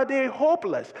here are they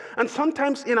hopeless. And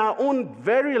sometimes in our own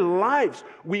very lives,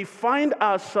 we find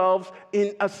ourselves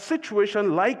in a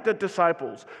situation like the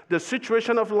disciples. The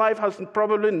situation of life has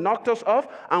probably knocked us off,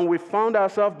 and we found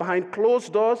ourselves behind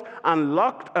closed doors and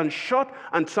locked and shut,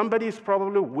 and somebody is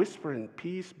probably whispering,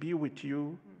 "Peace be with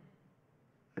you."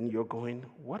 And you're going,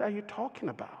 what are you talking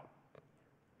about?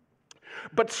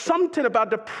 But something about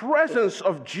the presence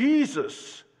of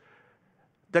Jesus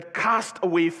that cast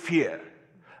away fear.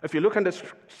 If you look at this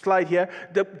slide here,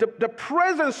 the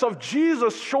presence of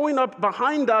Jesus showing up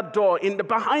behind that door,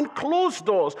 behind closed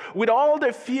doors, with all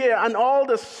the fear and all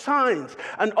the signs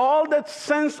and all that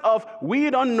sense of we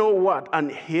don't know what.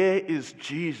 And here is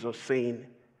Jesus saying,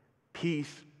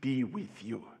 "Peace be with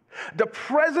you." The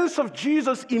presence of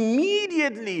Jesus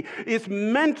immediately is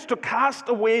meant to cast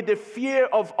away the fear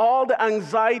of all the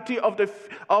anxiety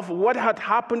of what had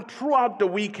happened throughout the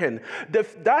weekend.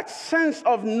 That sense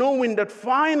of knowing that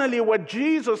finally what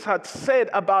Jesus had said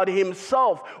about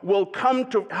himself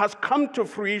has come to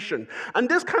fruition. And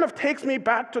this kind of takes me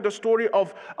back to the story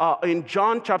of, in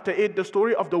John chapter 8, the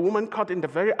story of the woman caught in the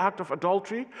very act of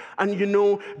adultery. And you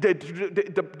know,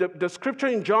 the scripture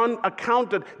in John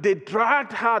accounted, they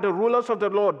dragged her, the rulers of the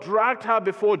law dragged her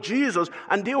before Jesus,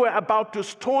 and they were about to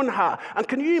stone her. And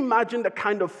can you imagine the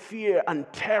kind of fear and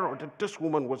terror that this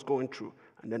woman was going through?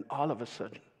 And then all of a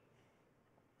sudden,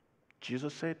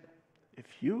 Jesus said, "If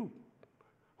you,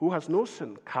 who has no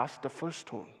sin, cast the first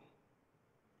stone."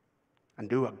 And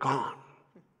they were gone.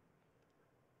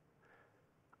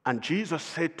 And Jesus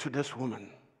said to this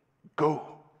woman,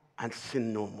 "Go and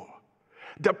sin no more."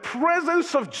 The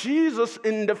presence of Jesus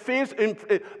in the face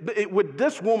with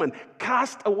this woman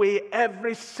cast away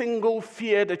every single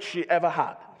fear that she ever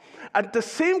had. At the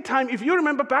same time, if you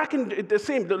remember back in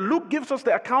Luke gives us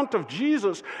the account of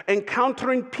Jesus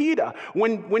encountering Peter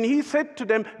when he said to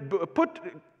them,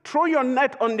 "Throw your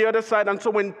net on the other side." And so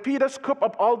when Peter scooped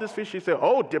up all this fish, he said,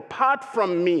 "Oh, depart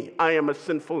from me, I am a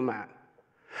sinful man."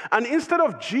 And instead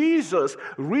of Jesus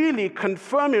really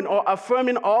confirming or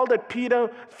affirming all that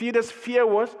Peter's fear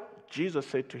was, Jesus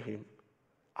said to him,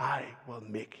 "I will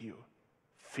make you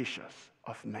fishers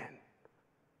of men."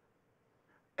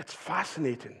 It's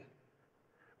fascinating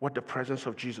what the presence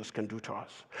of Jesus can do to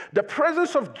us. The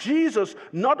presence of Jesus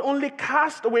not only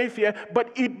casts away fear, but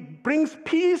it brings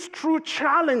peace through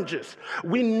challenges.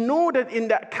 We know that in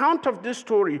the account of this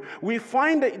story, we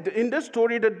find that in this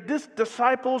story that these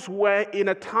disciples were in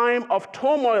a time of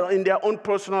turmoil in their own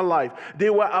personal life. They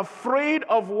were afraid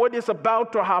of what is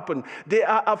about to happen. They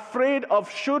are afraid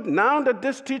of, now that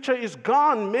this teacher is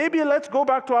gone, maybe let's go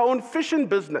back to our own fishing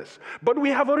business. But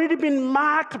we have already been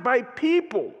marked by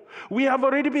people. We have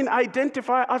already been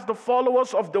identified as the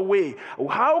followers of the way.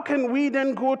 How can we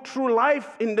then go through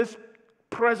life in this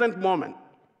present moment?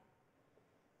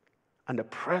 And the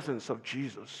presence of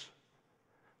Jesus,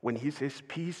 when he says,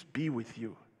 "Peace be with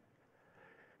you,"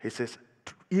 he says,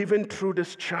 even through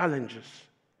these challenges,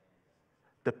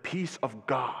 the peace of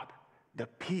God, the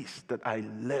peace that I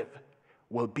live,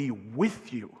 will be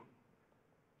with you.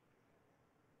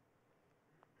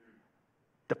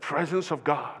 The presence of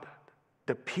God,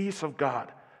 the peace of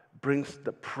God brings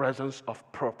the presence of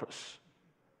purpose.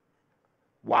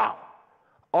 Wow.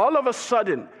 All of a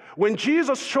sudden, when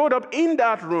Jesus showed up in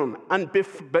that room and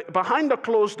behind the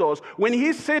closed doors, when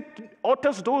he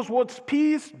utters those words,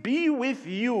 "Peace be with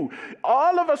you,"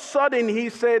 all of a sudden he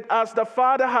said, "As the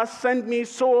Father has sent me,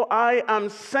 so I am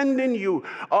sending you."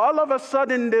 All of a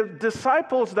sudden, the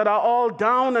disciples that are all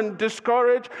down and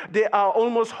discouraged, they are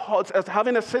almost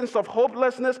having a sense of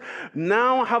hopelessness,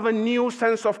 now have a new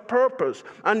sense of purpose.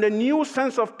 And the new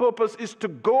sense of purpose is to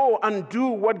go and do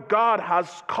what God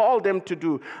has called them to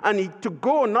do. And to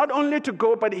go, not only to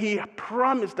go, but he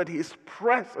promised that his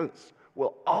presence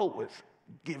will always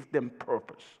give them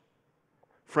purpose.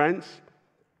 Friends,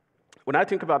 when I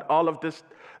think about all of these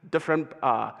different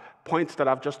points that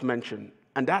I've just mentioned,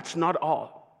 and that's not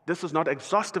all. This is not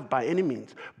exhaustive by any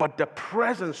means, but the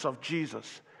presence of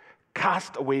Jesus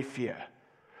casts away fear.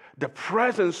 The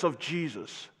presence of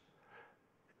Jesus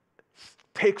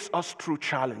takes us through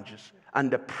challenges, and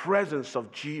the presence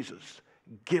of Jesus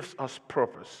gives us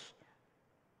purpose.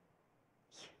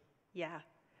 Yeah.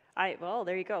 Well,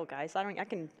 there you go, guys.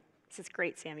 This is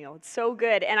great, Samuel. It's so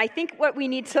good. And I think what we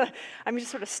need to, I'm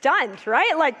just sort of stunned,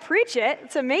 right? Like, preach it.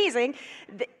 It's amazing.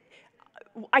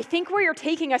 I think where you're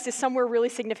taking us is somewhere really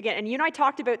significant. And you and I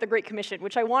talked about the Great Commission,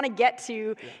 which I want to get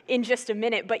to in just a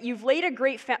minute. But you've laid a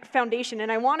great foundation.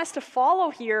 And I want us to follow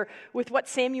here with what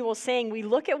Samuel's saying. We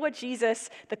look at what Jesus,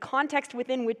 the context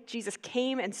within which Jesus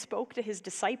came and spoke to his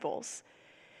disciples.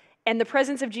 And the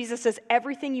presence of Jesus does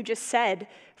everything you just said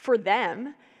for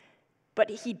them. But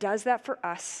he does that for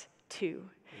us too.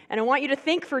 And I want you to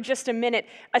think for just a minute,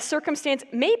 a circumstance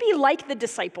maybe like the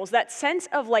disciples, that sense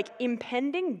of like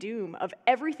impending doom of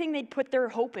everything they'd put their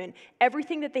hope in,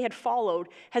 everything that they had followed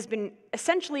has been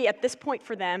essentially at this point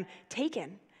for them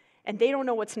taken. And they don't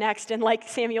know what's next. And like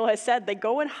Samuel has said, they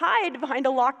go and hide behind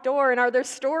a locked door. And are there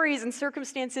stories and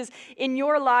circumstances in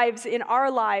your lives, in our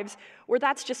lives, where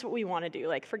that's just what we want to do?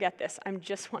 Like, forget this. I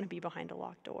just want to be behind a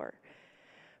locked door.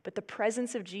 But the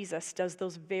presence of Jesus does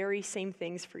those very same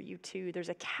things for you too. There's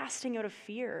a casting out of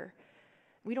fear.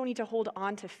 We don't need to hold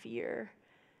on to fear.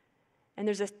 And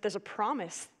there's a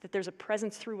promise that there's a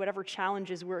presence through whatever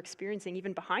challenges we're experiencing,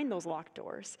 even behind those locked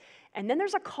doors. And then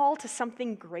there's a call to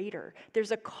something greater.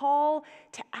 There's a call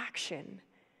to action.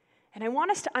 And I want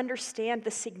us to understand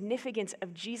the significance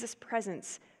of Jesus'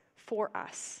 presence for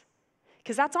us.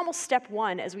 Because that's almost step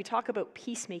one as we talk about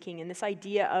peacemaking and this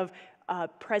idea of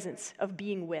presence, of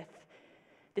being with.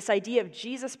 This idea of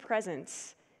Jesus'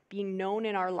 presence being known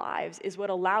in our lives is what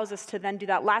allows us to then do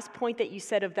that last point that you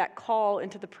said of that call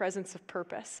into the presence of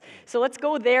purpose. So let's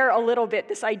go there a little bit,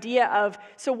 this idea of,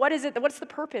 so what is it, what's the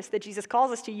purpose that Jesus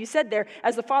calls us to? You said there,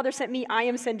 as the Father sent me, I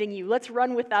am sending you. Let's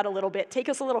run with that a little bit. Take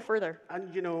us a little further.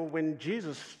 And you know, when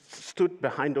Jesus stood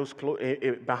behind those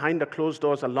behind the closed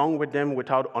doors along with them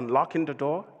without unlocking the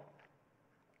door,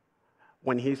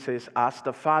 when he says, as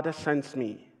the Father sends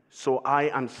me, so I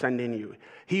am sending you.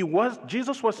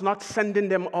 Jesus was not sending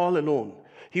them all alone.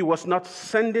 He was not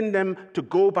sending them to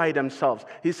go by themselves.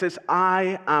 He says,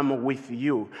 I am with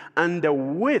you. And the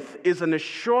with is an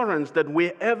assurance that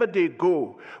wherever they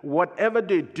go, whatever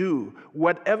they do,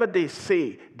 whatever they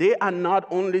say, they are not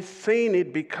only saying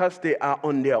it because they are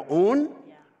on their own,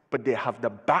 but they have the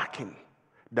backing,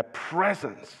 the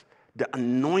presence, the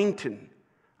anointing,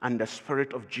 and the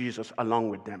Spirit of Jesus along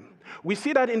with them. We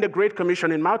see that in the Great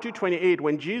Commission in Matthew 28,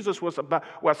 when Jesus was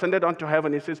ascended unto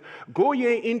heaven. He says, go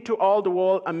ye into all the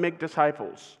world and make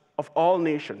disciples of all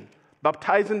nations,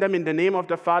 baptizing them in the name of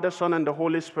the Father, Son, and the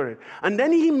Holy Spirit. And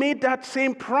then he made that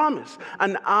same promise,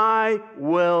 and I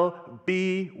will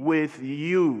be with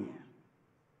you.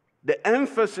 The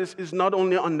emphasis is not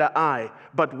only on the I,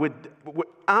 but with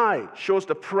I shows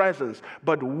the presence,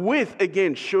 but with,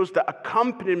 again, shows the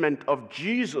accompaniment of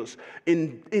Jesus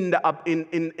in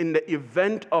the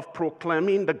event of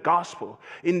proclaiming the gospel,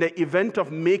 in the event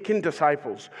of making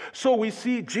disciples. So we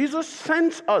see Jesus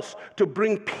sends us to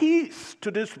bring peace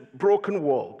to this broken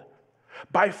world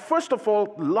by, first of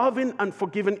all, loving and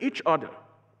forgiving each other.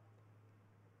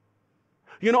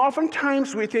 You know,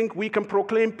 oftentimes we think we can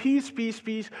proclaim peace, peace,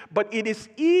 peace, but it is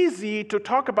easy to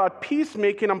talk about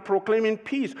peacemaking and proclaiming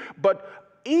peace. But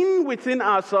within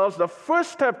ourselves, the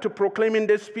first step to proclaiming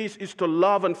this peace is to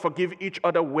love and forgive each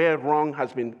other where wrong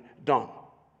has been done.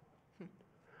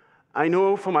 I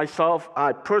know for myself,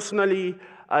 as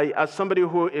somebody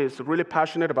who is really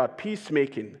passionate about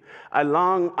peacemaking,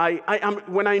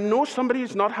 when I know somebody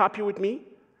is not happy with me,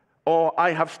 or I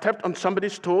have stepped on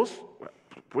somebody's toes,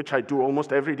 which I do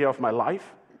almost every day of my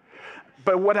life.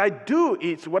 But what I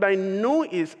know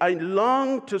is I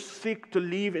long to seek to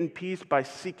live in peace by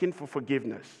seeking for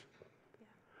forgiveness.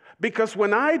 Because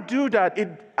when I do that,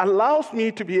 it allows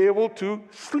me to be able to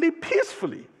sleep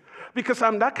peacefully. Because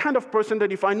I'm that kind of person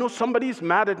that if I know somebody is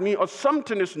mad at me or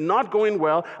something is not going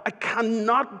well, I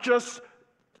cannot just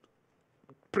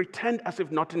pretend as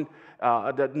if nothing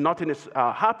is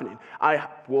happening. I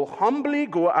will humbly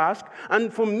go ask,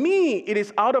 and for me, it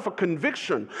is out of a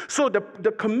conviction. So the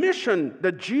commission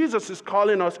that Jesus is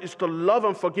calling us is to love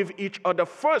and forgive each other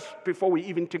first before we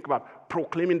even think about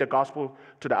proclaiming the gospel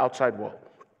to the outside world.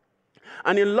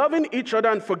 And in loving each other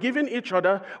and forgiving each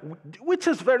other, which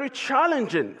is very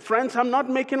challenging. Friends, I'm not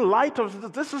making light of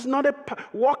this. This is not a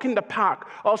walk in the park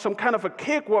or some kind of a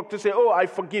cakewalk to say, oh, I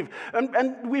forgive. And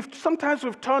sometimes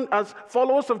we've turned, as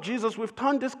followers of Jesus, we've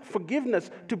turned this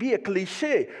forgiveness to be a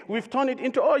cliche. We've turned it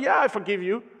into, oh, yeah, I forgive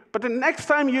you. But the next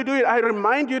time you do it, I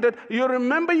remind you that you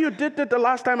remember you did it the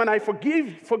last time and I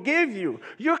forgave you.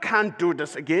 You can't do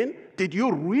this again. Did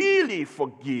you really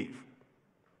forgive?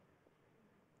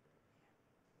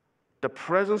 The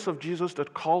presence of Jesus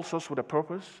that calls us with a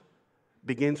purpose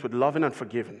begins with loving and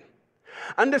forgiving.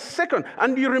 And the second,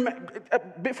 and you remember,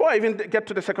 before I even get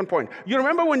to the second point, you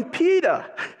remember when Peter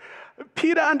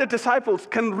and the disciples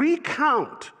can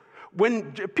recount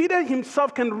When Peter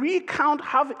himself can recount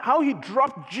how he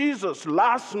dropped Jesus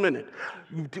last minute.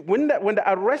 When the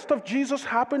arrest of Jesus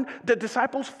happened, the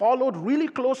disciples followed really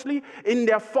closely. In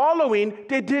their following,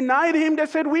 they denied him. They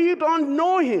said, we don't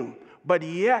know him. But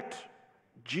yet,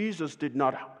 Jesus did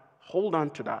not hold on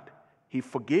to that. He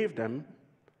forgave them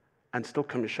and still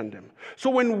commissioned them. So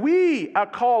when we are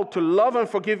called to love and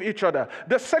forgive each other,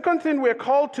 the second thing we're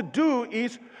called to do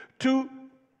is to,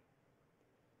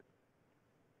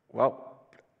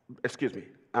 excuse me,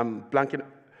 I'm blanking.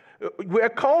 We're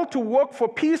called to work for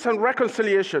peace and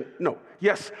reconciliation. No,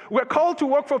 yes, we're called to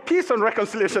work for peace and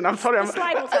reconciliation. I'm sorry. The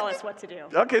slide will tell us what to do.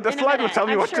 Okay, the slide will tell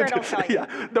me what to do. It'll tell you.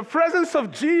 Yeah. The presence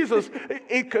of Jesus,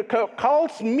 it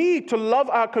calls me to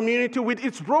love our community with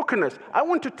its brokenness. I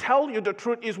want to tell you the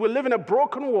truth is we live in a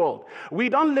broken world. We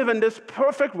don't live in this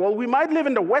perfect world. We might live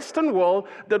in the Western world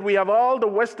that we have all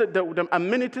the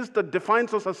amenities that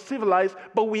defines us as civilized,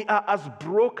 but we are as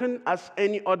broken as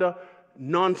any other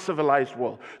non-civilized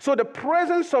world. So the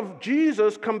presence of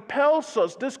Jesus compels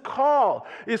us. This call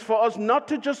is for us not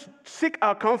to just seek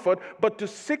our comfort, but to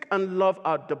seek and love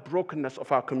the brokenness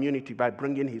of our community by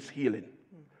bringing his healing.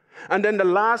 And then the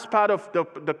last part of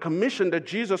the commission that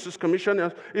Jesus is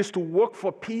commissioning is to work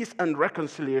for peace and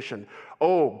reconciliation.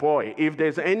 Oh boy, if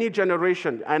there's any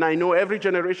generation, and I know every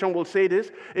generation will say this,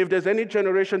 if there's any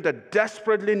generation that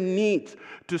desperately needs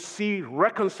to see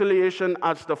reconciliation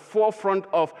as the forefront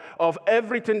of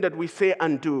everything that we say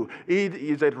and do, it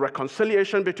is a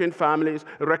reconciliation between families,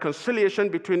 reconciliation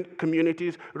between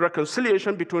communities,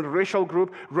 reconciliation between racial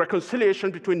groups, reconciliation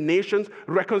between nations,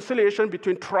 reconciliation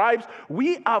between tribes.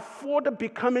 We are for the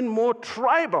becoming more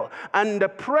tribal. And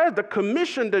the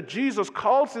commission that Jesus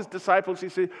calls his disciples, he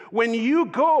says, when you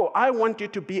go, I want you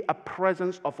to be a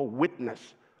presence of a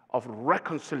witness of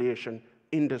reconciliation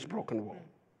in this broken world.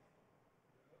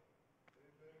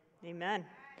 Amen.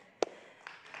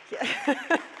 Yeah.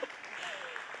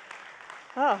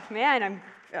 Oh, man,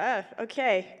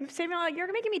 okay. Samuel,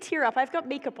 you're making me tear up. I've got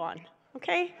makeup on,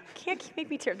 okay? Can't make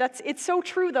me tear. It's so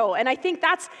true, though, and I think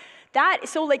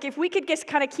so like if we could just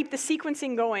kind of keep the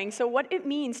sequencing going, so what it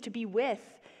means to be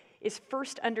with is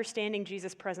first understanding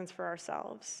Jesus' presence for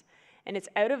ourselves. And it's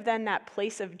out of then that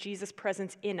place of Jesus'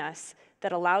 presence in us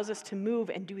that allows us to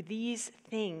move and do these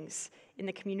things in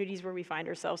the communities where we find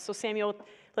ourselves. So Samuel,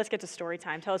 let's get to story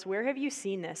time. Tell us, where have you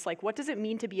seen this? Like, what does it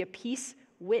mean to be a peace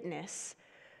witness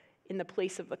in the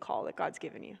place of the call that God's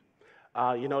given you?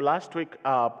 Last week,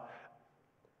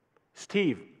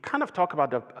 Steve kind of talked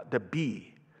about the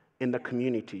be in the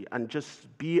community and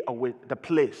just be with the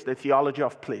place, the theology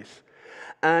of place,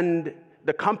 and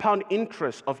the compound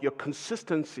interest of your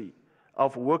consistency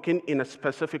of working in a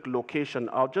specific location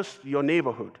or just your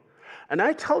neighborhood. And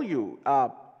I tell you,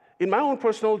 in my own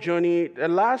personal journey, the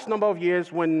last number of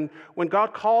years when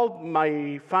God called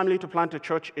my family to plant a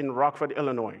church in Rockford,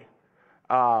 Illinois,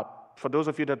 for those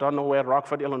of you that don't know where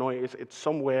Rockford, Illinois is, it's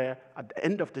somewhere at the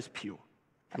end of this pew.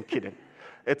 I'm kidding.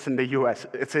 It's in the U.S.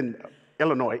 It's in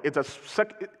Illinois.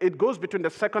 It goes between the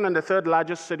second and the third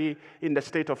largest city in the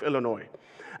state of Illinois.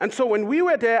 And so when we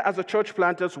were there as a church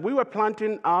planters, we were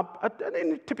planting up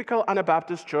in a typical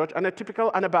Anabaptist church. And a typical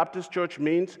Anabaptist church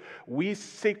means we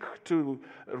seek to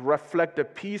reflect the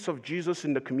peace of Jesus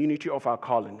in the community of our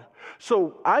calling.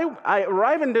 So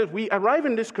we arrive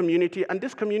in this community, and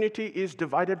this community is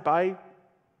divided by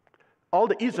all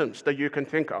the isms that you can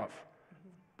think of.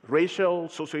 Racial,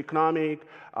 socioeconomic,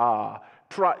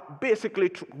 basically,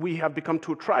 we have become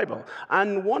too tribal.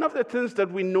 And one of the things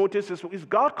that we notice is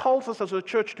God calls us as a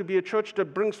church to be a church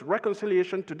that brings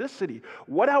reconciliation to this city.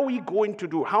 What are we going to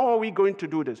do? How are we going to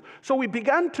do this? So we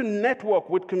began to network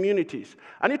with communities.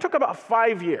 And it took about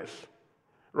 5 years,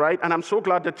 right? And I'm so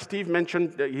glad that Steve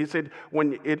mentioned, he said,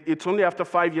 when it's only after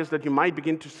 5 years that you might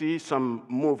begin to see some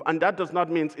move. And that does not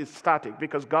mean it's static,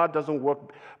 because God doesn't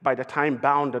work by the time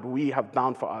bound that we have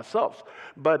bound for ourselves.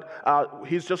 But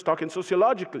he's just talking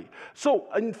sociologically. So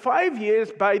in 5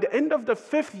 years, by the end of the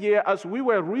 5th year, as we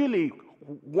were really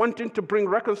wanting to bring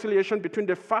reconciliation between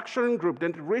the fracturing group,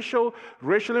 the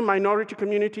racially minority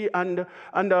community and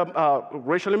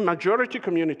racially majority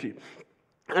community,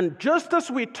 and just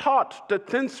as we thought that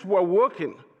things were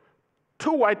working,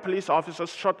 2 white police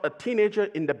officers shot a teenager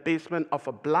in the basement of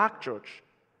a black church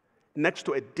next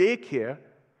to a daycare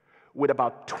with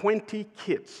about 20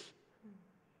 kids.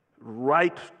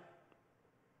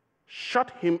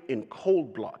 Shot him in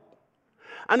cold blood.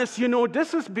 And as you know,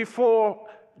 this is before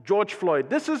George Floyd.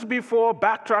 This is before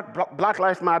Backtrack Black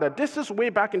Lives Matter. This is way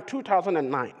back in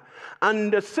 2009.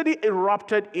 And the city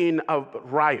erupted in a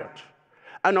riot.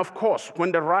 And of course,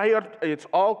 when the riot, it's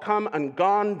all come and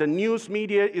gone, the news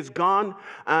media is gone,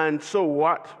 and so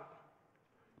what?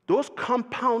 those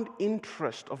compound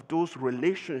interest of those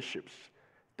relationships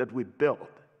that we built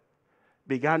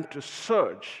began to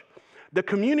surge. The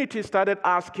community started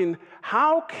asking,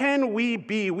 how can we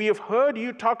be? We have heard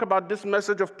you talk about this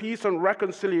message of peace and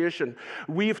reconciliation.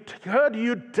 We've heard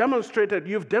you demonstrate it.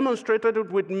 You've demonstrated it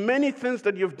with many things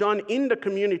that you've done in the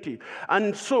community.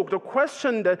 And so the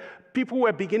question that people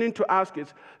were beginning to ask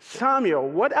is, Samuel,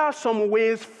 what are some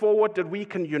ways forward that we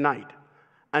can unite?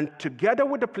 And together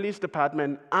with the police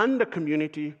department and the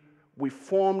community, we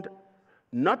formed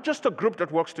not just a group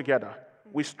that works together.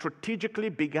 We strategically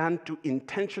began to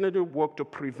intentionally work to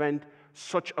prevent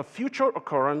such a future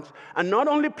occurrence, and not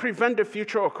only prevent the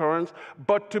future occurrence,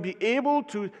 but to be able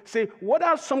to say, what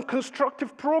are some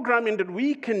constructive programming that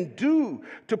we can do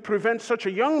to prevent such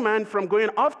a young man from going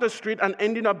off the street and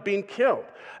ending up being killed?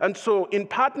 And so, in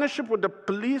partnership with the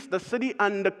police, the city,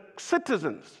 and the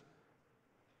citizens,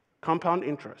 compound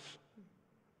interest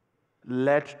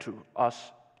led to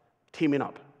us teaming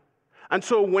up. And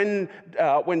so when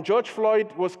George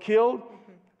Floyd was killed,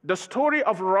 the story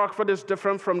of Rockford is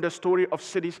different from the story of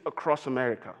cities across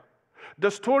America. The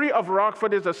story of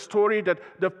Rockford is a story that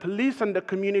the police and the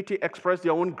community express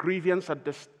their own grievance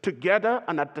together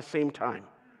and at the same time.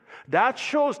 That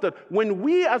shows that when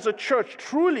we as a church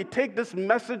truly take this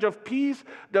message of peace,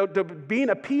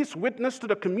 being a peace witness to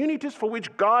the communities for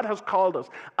which God has called us,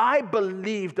 I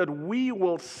believe that we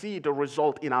will see the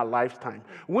result in our lifetime.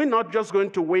 We're not just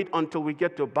going to wait until we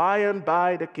get to by and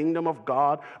by the kingdom of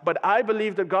God, but I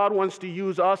believe that God wants to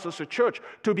use us as a church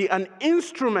to be an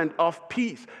instrument of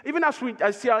peace. Even as I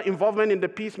see our involvement in the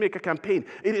Peacemaker campaign,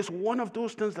 it is one of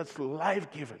those things that's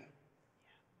life-giving.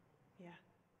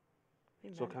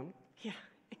 Amen. So come. Yeah,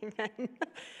 amen.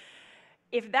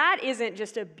 If that isn't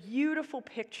just a beautiful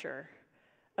picture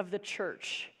of the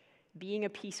church being a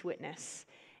peace witness,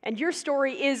 and your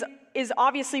story is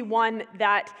obviously one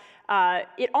that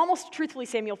it almost, truthfully,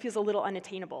 Samuel, feels a little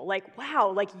unattainable. Like,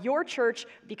 wow, like your church,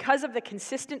 because of the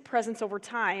consistent presence over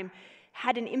time,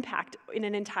 had an impact in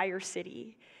an entire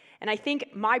city. And I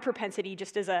think my propensity,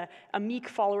 just as a meek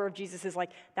follower of Jesus, is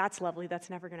like, that's lovely, that's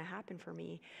never going to happen for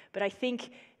me. But I think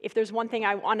if there's one thing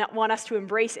I want us to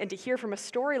embrace and to hear from a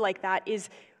story like that is,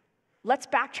 let's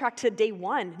backtrack to day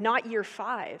 1, not year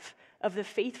 5, of the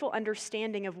faithful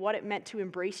understanding of what it meant to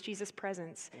embrace Jesus'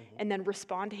 presence and then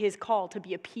respond to his call to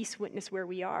be a peace witness where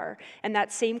we are. And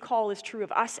that same call is true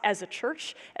of us as a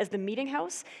church, as the meeting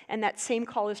house, and that same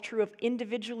call is true of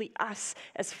individually us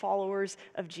as followers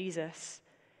of Jesus.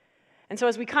 And so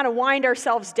as we kind of wind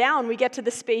ourselves down, we get to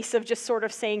the space of just sort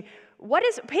of saying,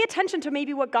 pay attention to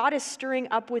maybe what God is stirring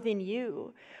up within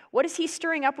you. What is he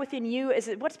stirring up within you?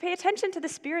 Pay attention to the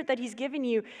Spirit that he's given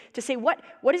you to say, what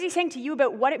is he saying to you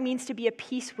about what it means to be a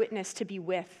peace witness, to be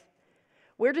with?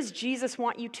 Where does Jesus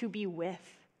want you to be with?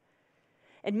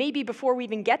 And maybe before we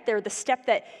even get there, the step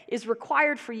that is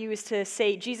required for you is to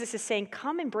say, Jesus is saying,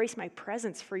 come embrace my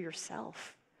presence for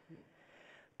yourself.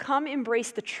 Come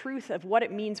embrace the truth of what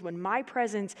it means when my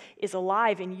presence is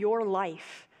alive in your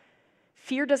life.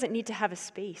 Fear doesn't need to have a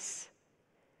space.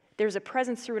 There's a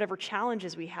presence through whatever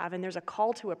challenges we have, and there's a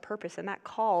call to a purpose, and that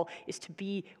call is to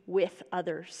be with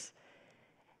others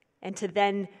and to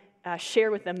then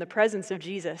share with them the presence of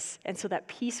Jesus. And so that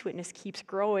peace witness keeps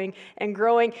growing and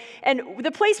growing. And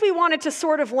the place we wanted to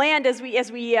sort of land as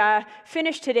we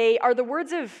finish today are the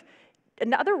words of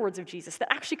other words of Jesus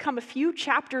that actually come a few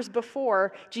chapters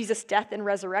before Jesus' death and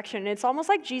resurrection. And it's almost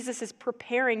like Jesus is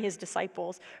preparing his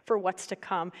disciples for what's to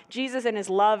come. Jesus in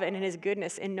his love and in his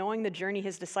goodness, in knowing the journey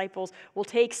his disciples will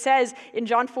take, says in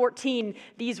John 14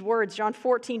 these words, John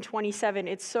 14:27,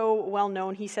 it's so well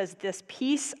known. He says this,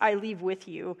 peace I leave with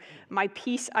you, my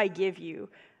peace I give you.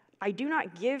 I do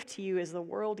not give to you as the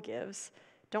world gives.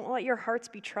 Don't let your hearts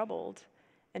be troubled,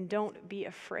 and don't be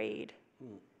afraid.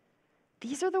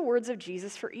 These are the words of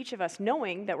Jesus for each of us,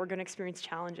 knowing that we're going to experience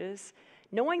challenges,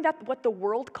 knowing that what the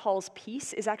world calls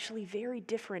peace is actually very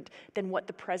different than what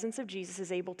the presence of Jesus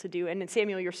is able to do. And in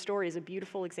Samuel, your story is a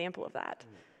beautiful example of that.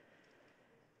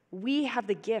 We have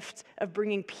the gift of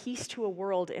bringing peace to a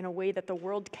world in a way that the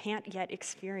world can't yet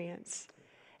experience.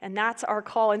 And that's our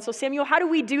call. And so, Samuel, how do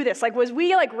we do this? Like, as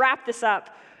we wrap this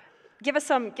up, Give us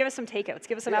some takeouts.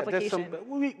 Give us some application.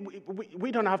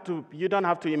 You don't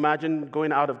have to imagine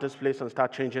going out of this place and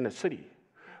start changing a city.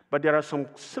 But there are some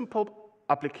simple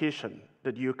application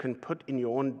that you can put in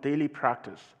your own daily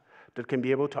practice that can be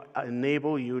able to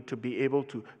enable you to be able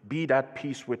to be that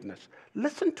peace witness.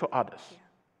 Listen to others. Yeah.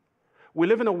 We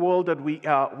live in a world that we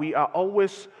are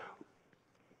always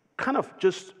kind of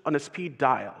just on a speed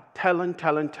dial, telling.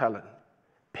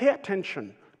 Pay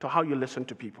attention to how you listen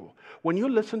to people. When you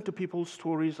listen to people's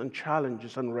stories and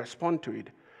challenges and respond to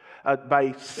it,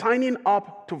 by signing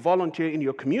up to volunteer in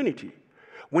your community.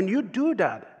 When you do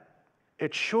that,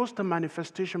 it shows the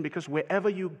manifestation, because wherever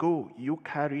you go, you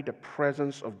carry the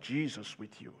presence of Jesus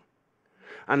with you.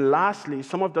 And lastly,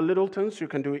 some of the little things you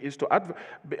can do is to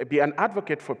be an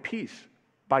advocate for peace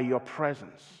by your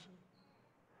presence.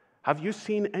 Have you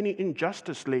seen any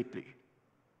injustice lately?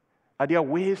 Are there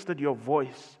ways that your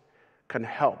voice can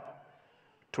help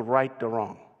to right the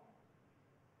wrong?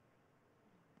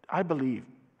 I believe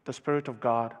the Spirit of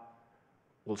God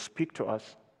will speak to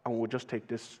us, and we'll just take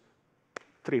this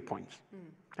 3 points.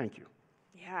 Thank you.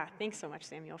 Yeah, thanks so much,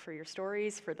 Samuel, for your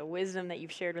stories, for the wisdom that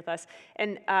you've shared with us.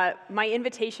 And my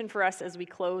invitation for us as we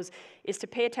close is to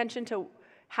pay attention to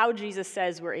how Jesus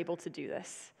says we're able to do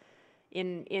this.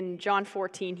 In John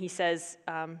 14, he says,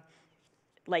 I'm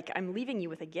leaving you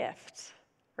with a gift,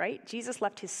 right? Jesus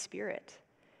left his Spirit.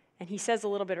 And he says a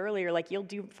little bit earlier, you'll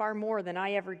do far more than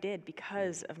I ever did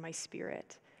because of my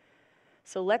Spirit.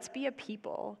 So let's be a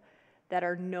people that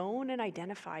are known and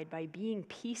identified by being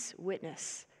peace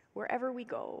witness wherever we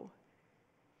go.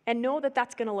 And know that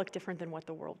that's going to look different than what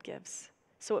the world gives.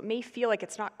 So it may feel like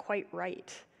it's not quite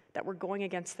right, that we're going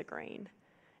against the grain.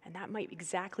 And that might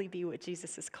exactly be what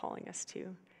Jesus is calling us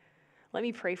to. Let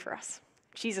me pray for us.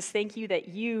 Jesus, thank you that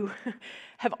you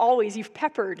you've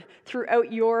peppered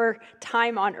throughout your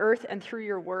time on earth and through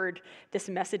your word this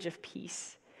message of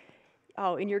peace.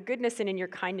 Oh, in your goodness and in your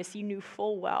kindness, you knew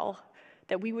full well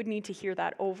that we would need to hear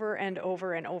that over and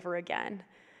over and over again.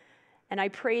 And I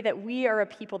pray that we are a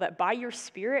people that by your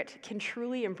Spirit can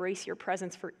truly embrace your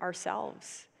presence for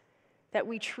ourselves. That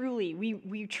we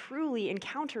truly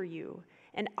encounter you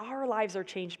and our lives are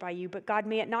changed by you. But God,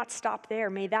 may it not stop there.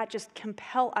 May that just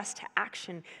compel us to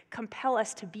action, compel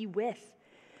us to be with,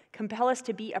 compel us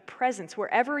to be a presence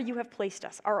wherever you have placed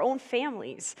us, our own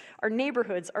families, our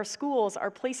neighborhoods, our schools, our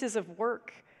places of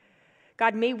work.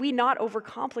 God, may we not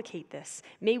overcomplicate this.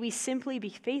 May we simply be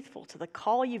faithful to the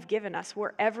call you've given us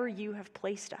wherever you have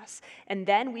placed us. And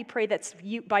then we pray that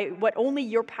by what only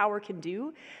your power can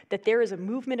do, that there is a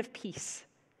movement of peace.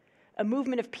 A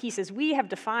movement of peace as we have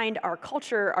defined our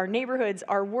culture, our neighborhoods,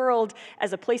 our world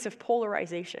as a place of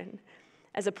polarization,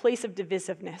 as a place of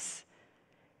divisiveness.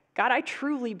 God, I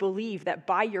truly believe that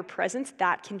by your presence,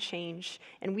 that can change.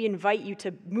 And we invite you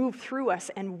to move through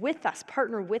us and with us,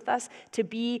 partner with us to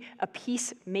be a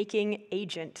peacemaking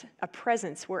agent, a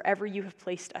presence wherever you have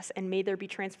placed us. And may there be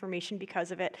transformation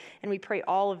because of it. And we pray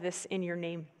all of this in your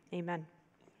name. Amen.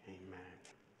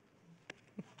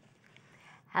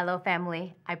 Hello,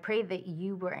 family. I pray that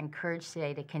you were encouraged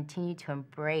today to continue to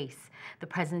embrace the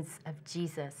presence of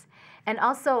Jesus and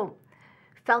also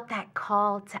felt that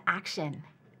call to action,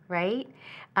 right?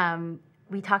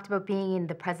 We talked about being in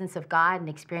the presence of God and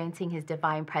experiencing his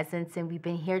divine presence, and we've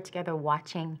been here together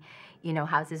watching,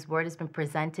 how his word has been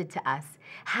presented to us.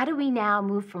 How do we now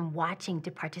move from watching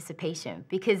to participation?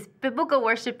 Because biblical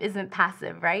worship isn't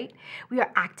passive, right? We are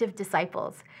active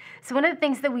disciples. So one of the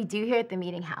things that we do here at the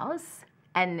Meeting House,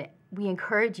 and we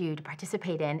encourage you to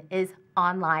participate in, is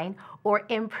online or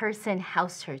in-person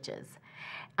house churches,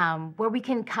 where we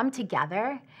can come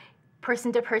together,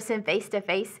 person to person, face to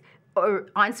face, or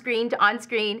on screen to on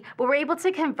screen, but we're able to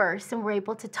converse and we're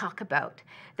able to talk about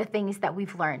the things that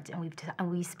we've learned and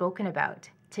we've spoken about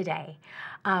today.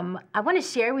 I want to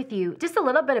share with you just a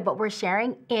little bit of what we're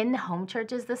sharing in home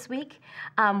churches this week.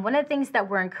 One of the things that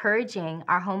we're encouraging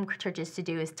our home churches to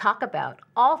do is talk about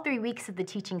all 3 weeks of the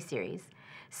teaching series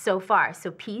so far.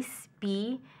 So peace,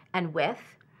 be, and with.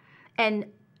 And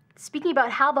speaking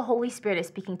about how the Holy Spirit is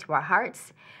speaking to our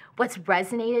hearts, what's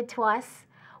resonated to us,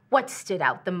 what stood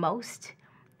out the most.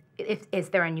 Is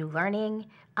there a new learning,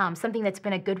 something that's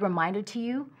been a good reminder to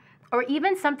you, or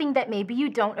even something that maybe you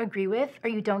don't agree with or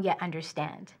you don't yet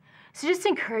understand. So just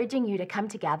encouraging you to come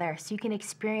together so you can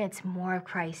experience more of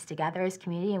Christ together as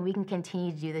community, and we can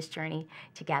continue to do this journey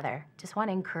together. Just want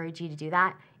to encourage you to do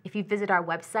that. If you visit our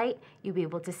website, you'll be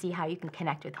able to see how you can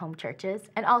connect with home churches.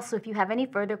 And also, if you have any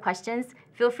further questions,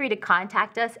 feel free to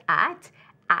contact us at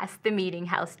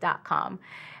askthemeetinghouse.com.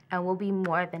 And we'll be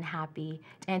more than happy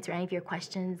to answer any of your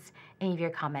questions, any of your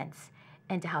comments,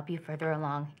 and to help you further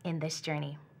along in this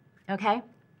journey. Okay?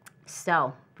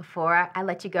 So, before I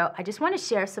let you go, I just want to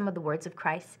share some of the words of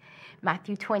Christ.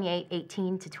 Matthew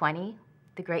 28:18-20,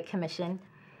 the Great Commission.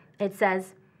 It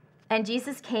says, "And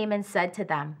Jesus came and said to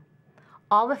them,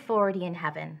 'All authority in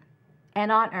heaven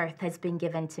and on earth has been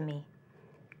given to me.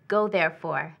 Go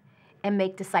therefore and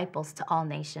make disciples to all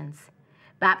nations,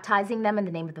 baptizing them in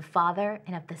the name of the Father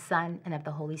and of the Son and of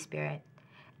the Holy Spirit,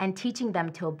 and teaching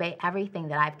them to obey everything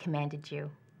that I've commanded you.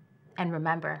 And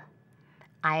remember,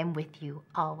 I am with you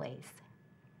always,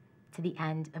 to the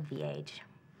end of the age.'"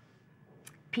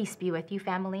 Peace be with you,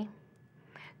 family.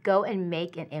 Go and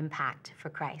make an impact for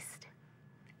Christ.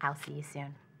 I'll see you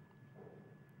soon.